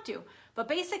don't have to. But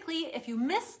basically, if you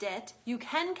missed it, you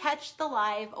can catch the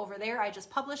live over there. I just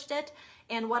published it.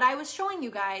 And what I was showing you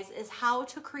guys is how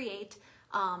to create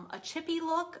a chippy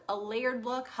look, a layered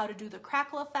look, how to do the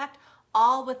crackle effect,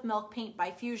 all with Milk Paint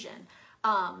by Fusion.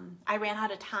 I ran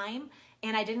out of time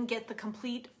and I didn't get the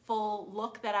complete full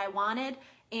look that I wanted.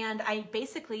 And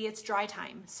it's dry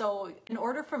time. So in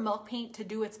order for Milk Paint to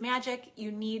do its magic, you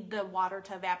need the water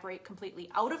to evaporate completely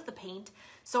out of the paint.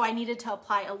 So I needed to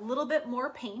apply a little bit more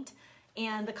paint.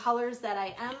 And the colors that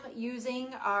I am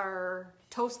using are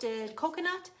Toasted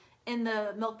Coconut in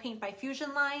the Milk Paint by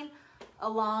Fusion line,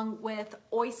 along with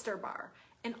Oyster Bar.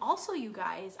 And also, you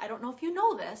guys, I don't know if you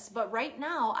know this, but right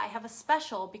now I have a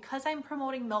special because I'm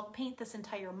promoting Milk Paint this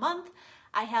entire month.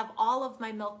 I have all of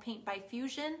my Milk Paint by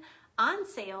Fusion on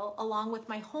sale along with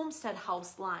my Homestead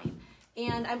House line.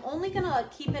 And I'm only gonna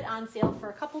keep it on sale for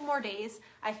a couple more days.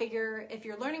 I figure if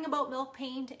you're learning about Milk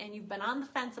Paint and you've been on the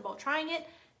fence about trying it,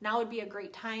 now would be a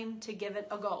great time to give it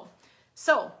a go.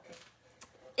 So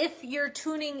if you're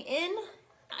tuning in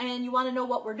and you want to know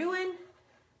what we're doing,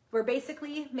 we're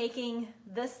basically making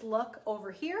this look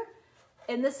over here.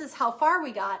 And this is how far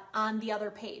we got on the other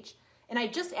page. And I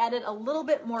just added a little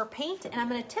bit more paint, and I'm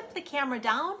going to tip the camera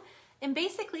down. And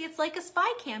basically it's like a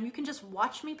spy cam. You can just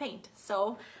watch me paint.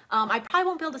 So I probably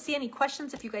won't be able to see any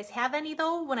questions if you guys have any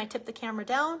though when I tip the camera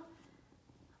down.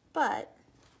 But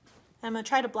I'm going to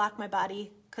try to block my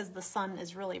body because the sun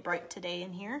is really bright today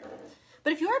in here.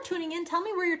 But if you are tuning in, tell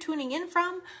me where you're tuning in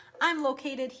from. I'm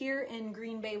located here in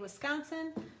Green Bay,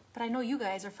 Wisconsin, but I know you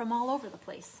guys are from all over the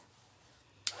place.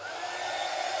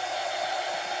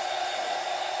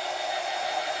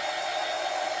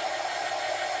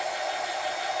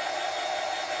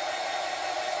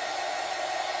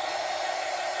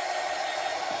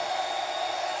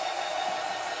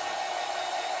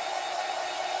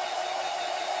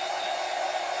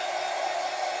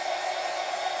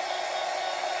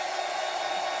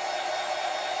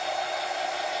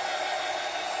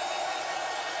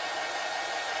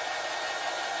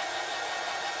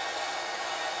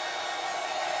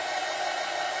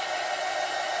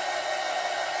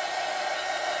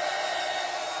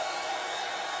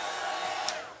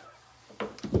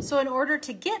 So in order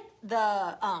to get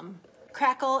the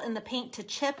crackle and the paint to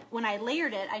chip, when I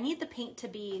layered it, I need the paint to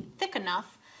be thick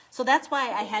enough. So that's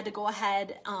why I had to go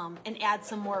ahead and add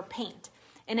some more paint.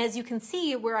 And as you can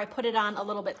see, where I put it on a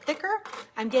little bit thicker,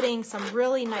 I'm getting some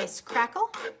really nice crackle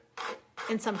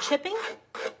and some chipping.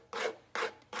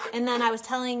 And then I was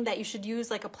telling that you should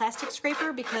use like a plastic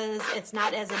scraper because it's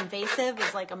not as invasive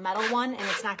as like a metal one, and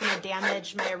it's not going to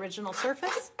damage my original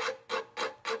surface.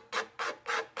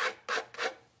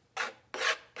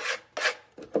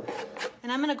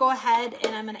 And I'm going to go ahead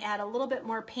and I'm going to add a little bit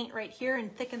more paint right here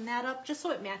and thicken that up just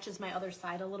so it matches my other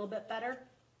side a little bit better.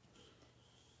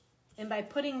 And by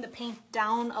putting the paint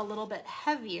down a little bit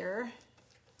heavier,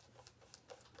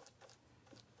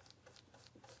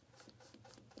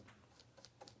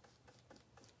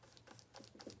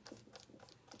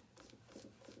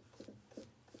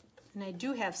 and I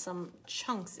do have some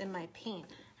chunks in my paint.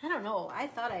 I don't know, I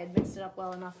thought I had mixed it up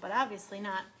well enough, but obviously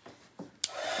not.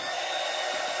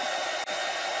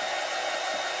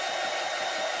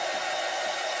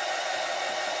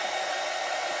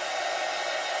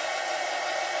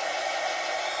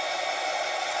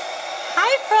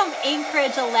 From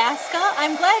Anchorage, Alaska.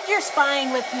 I'm glad you're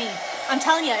spying with me. I'm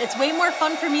telling you, it's way more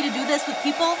fun for me to do this with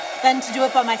people than to do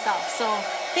it by myself. So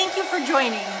thank you for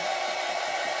joining.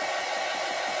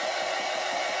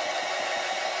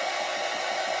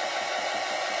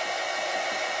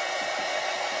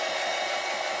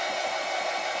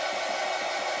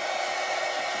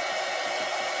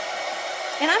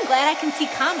 And I'm glad I can see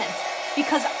comments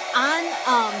because on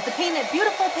the Paint It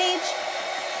Beautiful page,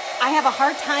 I have a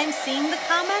hard time seeing the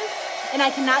comments, and I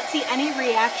cannot see any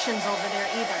reactions over there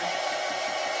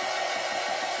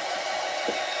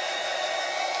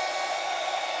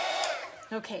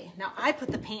either. Okay, now I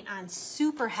put the paint on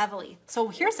super heavily. So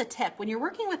here's a tip. When you're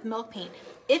working with milk paint,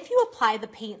 if you apply the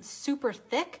paint super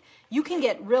thick, you can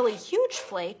get really huge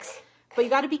flakes, but you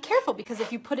got to be careful because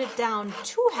if you put it down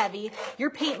too heavy,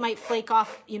 your paint might flake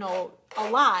off, you know, a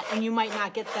lot, and you might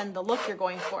not get then the look you're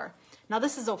going for. Now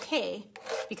this is okay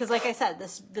because like I said,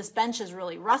 this bench is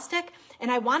really rustic, and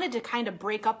I wanted to kind of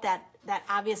break up that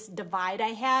obvious divide I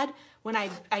had when I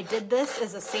did this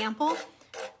as a sample.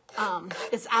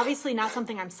 It's obviously not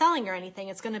something I'm selling or anything.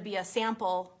 It's going to be a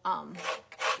sample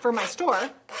for my store.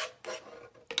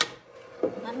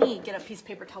 Let me get a piece of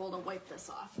paper towel to wipe this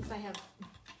off because I have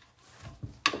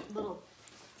little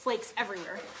flakes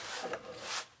everywhere.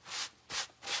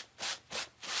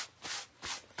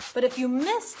 But if you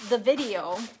missed the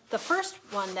video, the first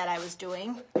one that I was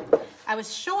doing, I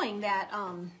was showing that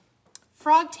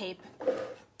frog tape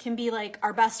can be like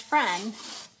our best friend.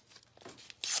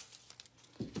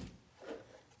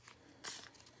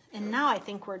 And now I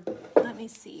think let me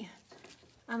see.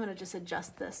 I'm gonna just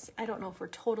adjust this. I don't know if we're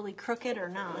totally crooked or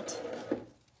not.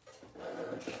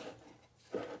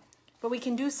 But we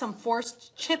can do some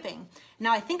forced chipping.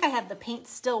 Now I think I have the paint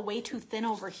still way too thin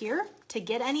over here to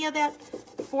get any of that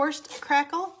forced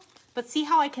crackle, but see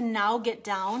how I can now get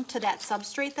down to that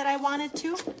substrate that I wanted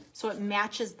to, so it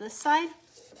matches this side.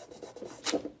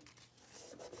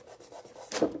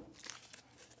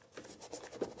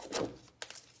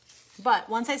 But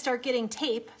once I start getting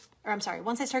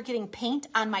once I start getting paint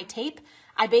on my tape,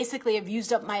 I basically have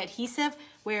used up my adhesive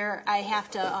where I have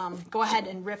to go ahead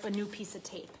and rip a new piece of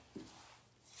tape.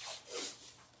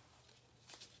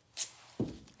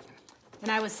 And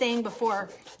I was saying before,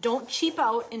 don't cheap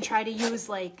out and try to use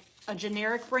like a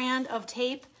generic brand of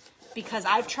tape because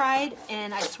I've tried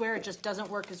and I swear it just doesn't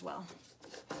work as well.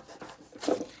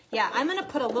 Yeah, I'm gonna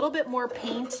put a little bit more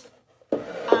paint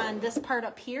on this part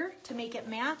up here to make it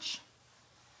match.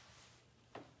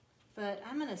 But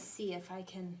I'm gonna see if I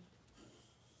can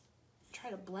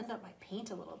try to blend up my paint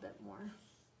a little bit more.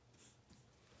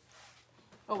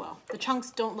 Oh well, the chunks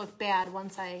don't look bad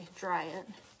once I dry it.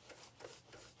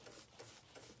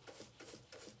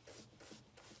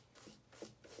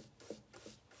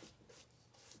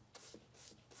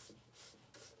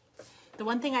 The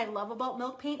one thing I love about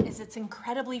milk paint is it's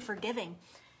incredibly forgiving.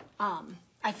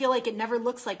 I feel like it never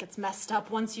looks like it's messed up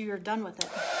once you're done with it.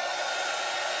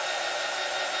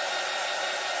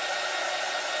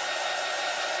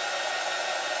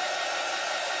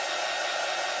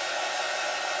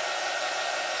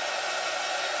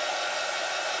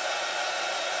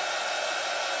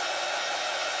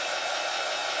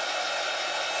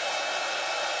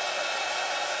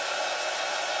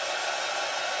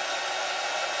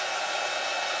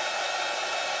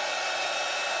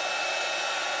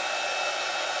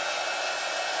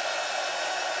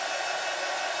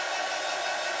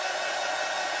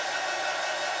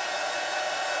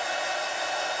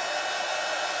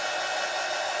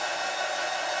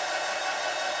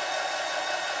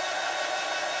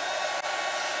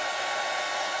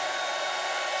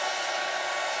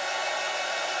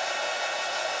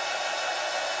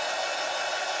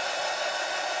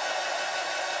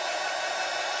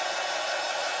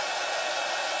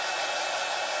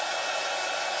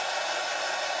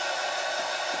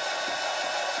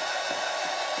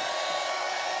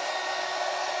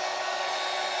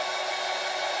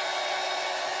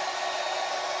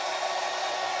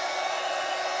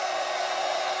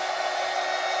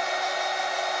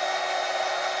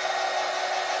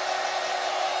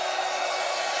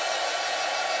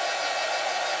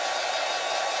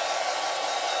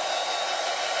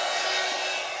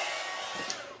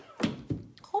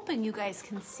 hoping you guys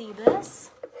can see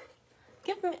this.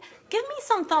 Give me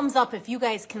some thumbs up if you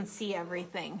guys can see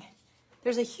everything.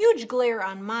 There's a huge glare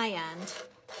on my end,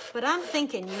 but I'm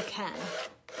thinking you can.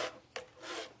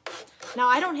 Now,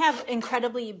 I don't have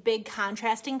incredibly big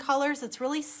contrasting colors. It's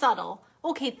really subtle.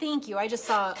 Okay, thank you. I just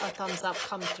saw a thumbs up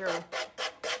come through.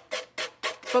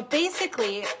 But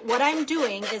basically, what I'm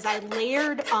doing is I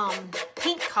layered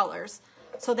paint colors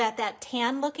so that that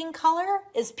tan looking color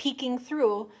is peeking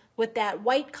through with that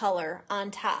white color on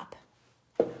top.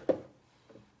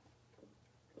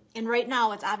 And right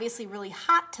now, it's obviously really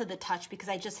hot to the touch because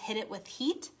I just hit it with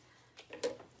heat.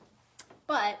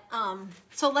 But,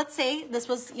 so let's say this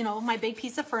was, you know, my big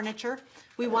piece of furniture.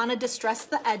 We want to distress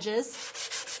the edges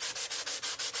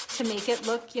to make it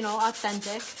look, you know,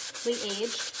 authentically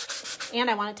aged. And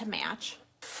I want it to match.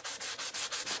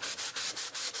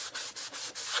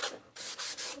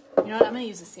 You know what, I'm going to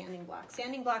use a sanding block.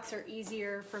 Sanding blocks are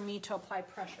easier for me to apply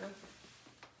pressure.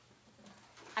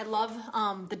 I love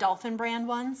the Dolphin brand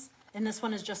ones, and this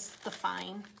one is just the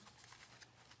fine.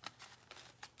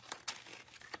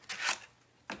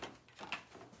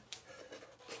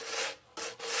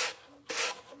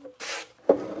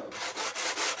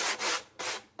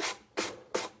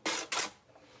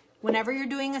 Whenever you're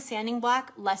doing a sanding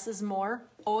block, less is more.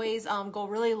 Always go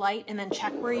really light and then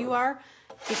check where you are,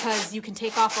 because you can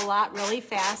take off a lot really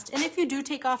fast. And if you do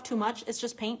take off too much, it's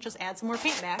just paint. Just add some more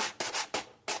paint back.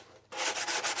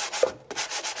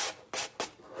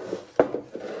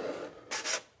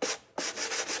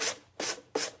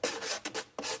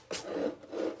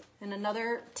 And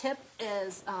another tip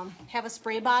is have a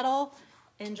spray bottle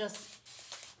and just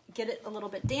get it a little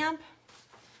bit damp.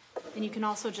 And you can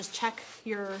also just check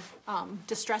your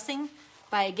distressing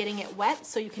by getting it wet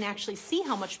so you can actually see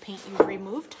how much paint you've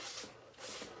removed.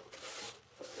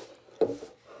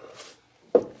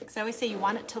 Because I always say you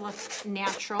want it to look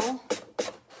natural.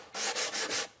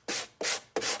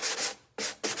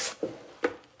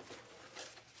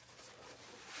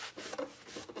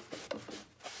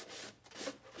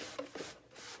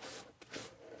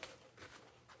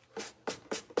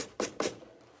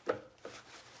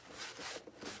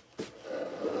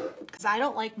 I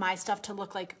don't like my stuff to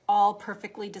look like all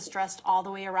perfectly distressed all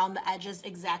the way around the edges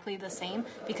exactly the same,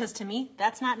 because to me,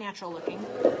 that's not natural looking.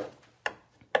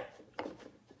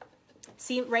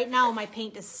 See, right now my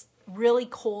paint is really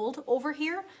cold over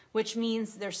here, which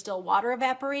means there's still water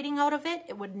evaporating out of it.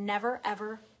 It would never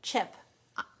ever chip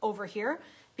over here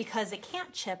because it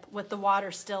can't chip with the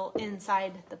water still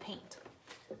inside the paint.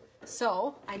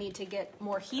 So I need to get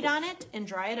more heat on it and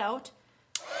dry it out.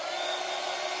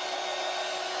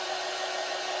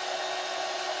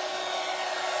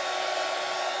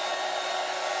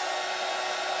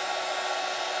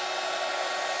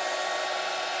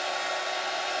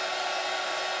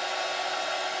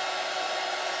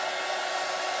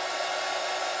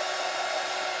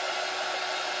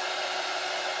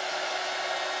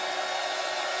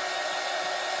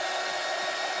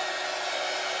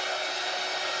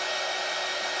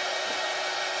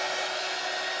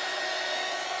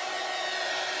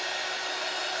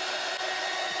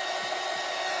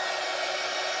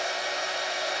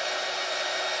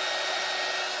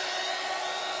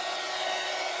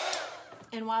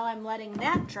 And while I'm letting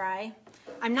that dry,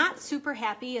 I'm not super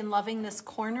happy and loving this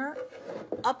corner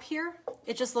up here.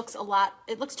 It just looks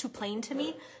it looks too plain to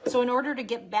me. So in order to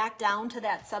get back down to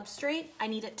that substrate, I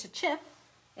need it to chip.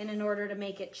 And in order to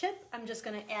make it chip, I'm just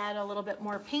gonna add a little bit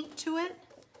more paint to it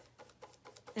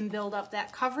and build up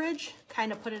that coverage,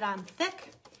 kind of put it on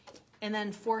thick, and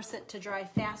then force it to dry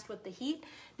fast with the heat.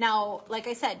 Now, like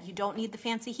I said, you don't need the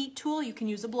fancy heat tool. You can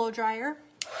use a blow dryer.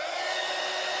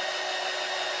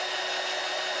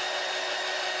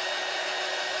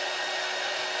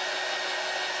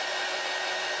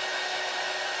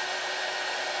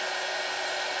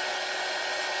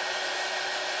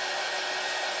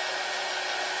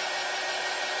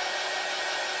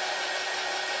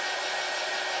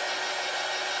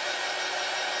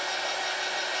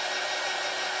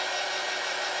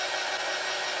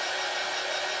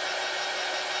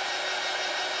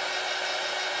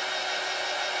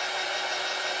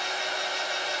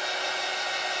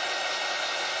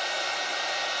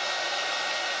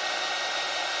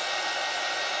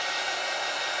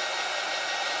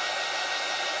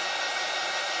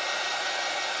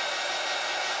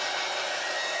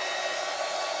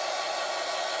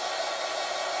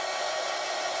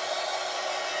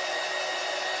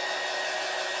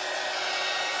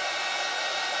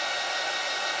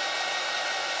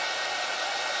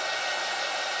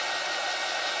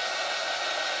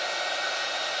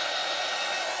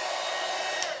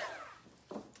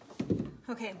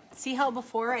 Okay, see how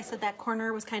before I said that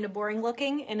corner was kind of boring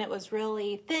looking and it was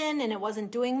really thin and it wasn't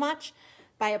doing much?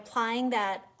 By applying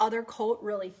that other coat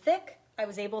really thick, I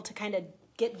was able to kind of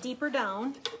get deeper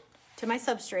down to my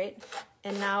substrate,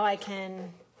 and now I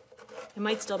can, it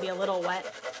might still be a little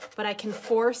wet, but I can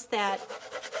force that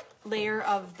layer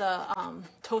of the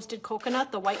toasted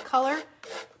coconut, the white color,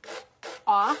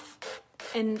 off.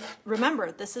 And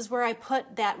remember, this is where I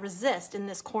put that resist in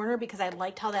this corner because I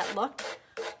liked how that looked.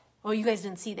 Oh, you guys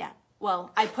didn't see that.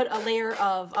 Well, I put a layer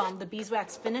of the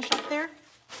beeswax finish up there.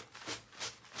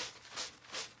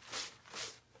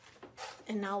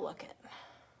 And now look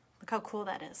how cool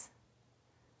that is.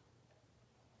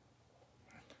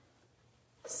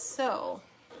 So,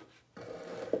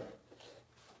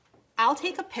 I'll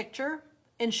take a picture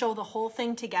and show the whole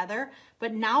thing together,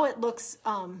 but now it looks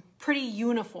pretty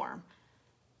uniform.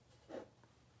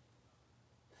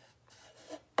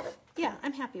 Yeah,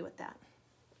 I'm happy with that.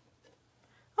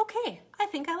 Okay, I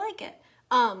think I like it.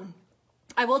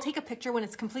 I will take a picture when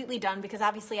it's completely done because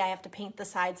obviously I have to paint the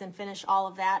sides and finish all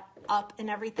of that up and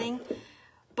everything.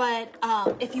 But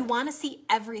if you want to see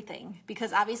everything,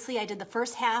 because obviously I did the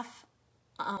first half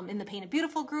in the Paint It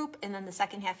Beautiful group and then the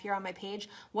second half here on my page,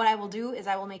 what I will do is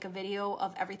I will make a video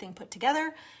of everything put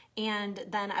together, and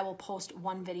then I will post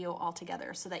one video all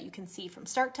together so that you can see from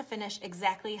start to finish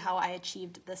exactly how I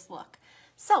achieved this look.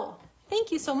 So,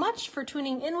 thank you so much for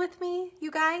tuning in with me, you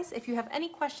guys. If you have any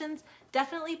questions,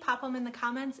 definitely pop them in the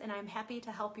comments and I'm happy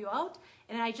to help you out.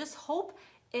 And I just hope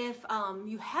if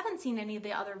you haven't seen any of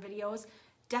the other videos,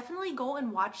 definitely go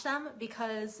and watch them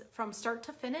because from start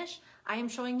to finish, I am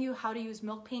showing you how to use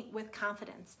milk paint with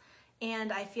confidence.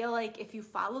 And I feel like if you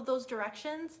follow those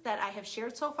directions that I have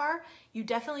shared so far, you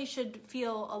definitely should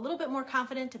feel a little bit more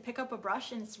confident to pick up a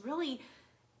brush, and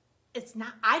it's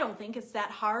not, I don't think it's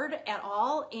that hard at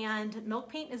all, and milk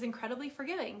paint is incredibly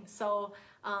forgiving. So,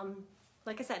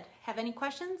 like I said, have any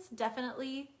questions,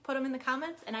 definitely put them in the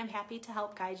comments, and I'm happy to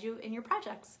help guide you in your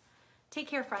projects. Take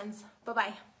care, friends.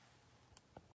 Bye-bye.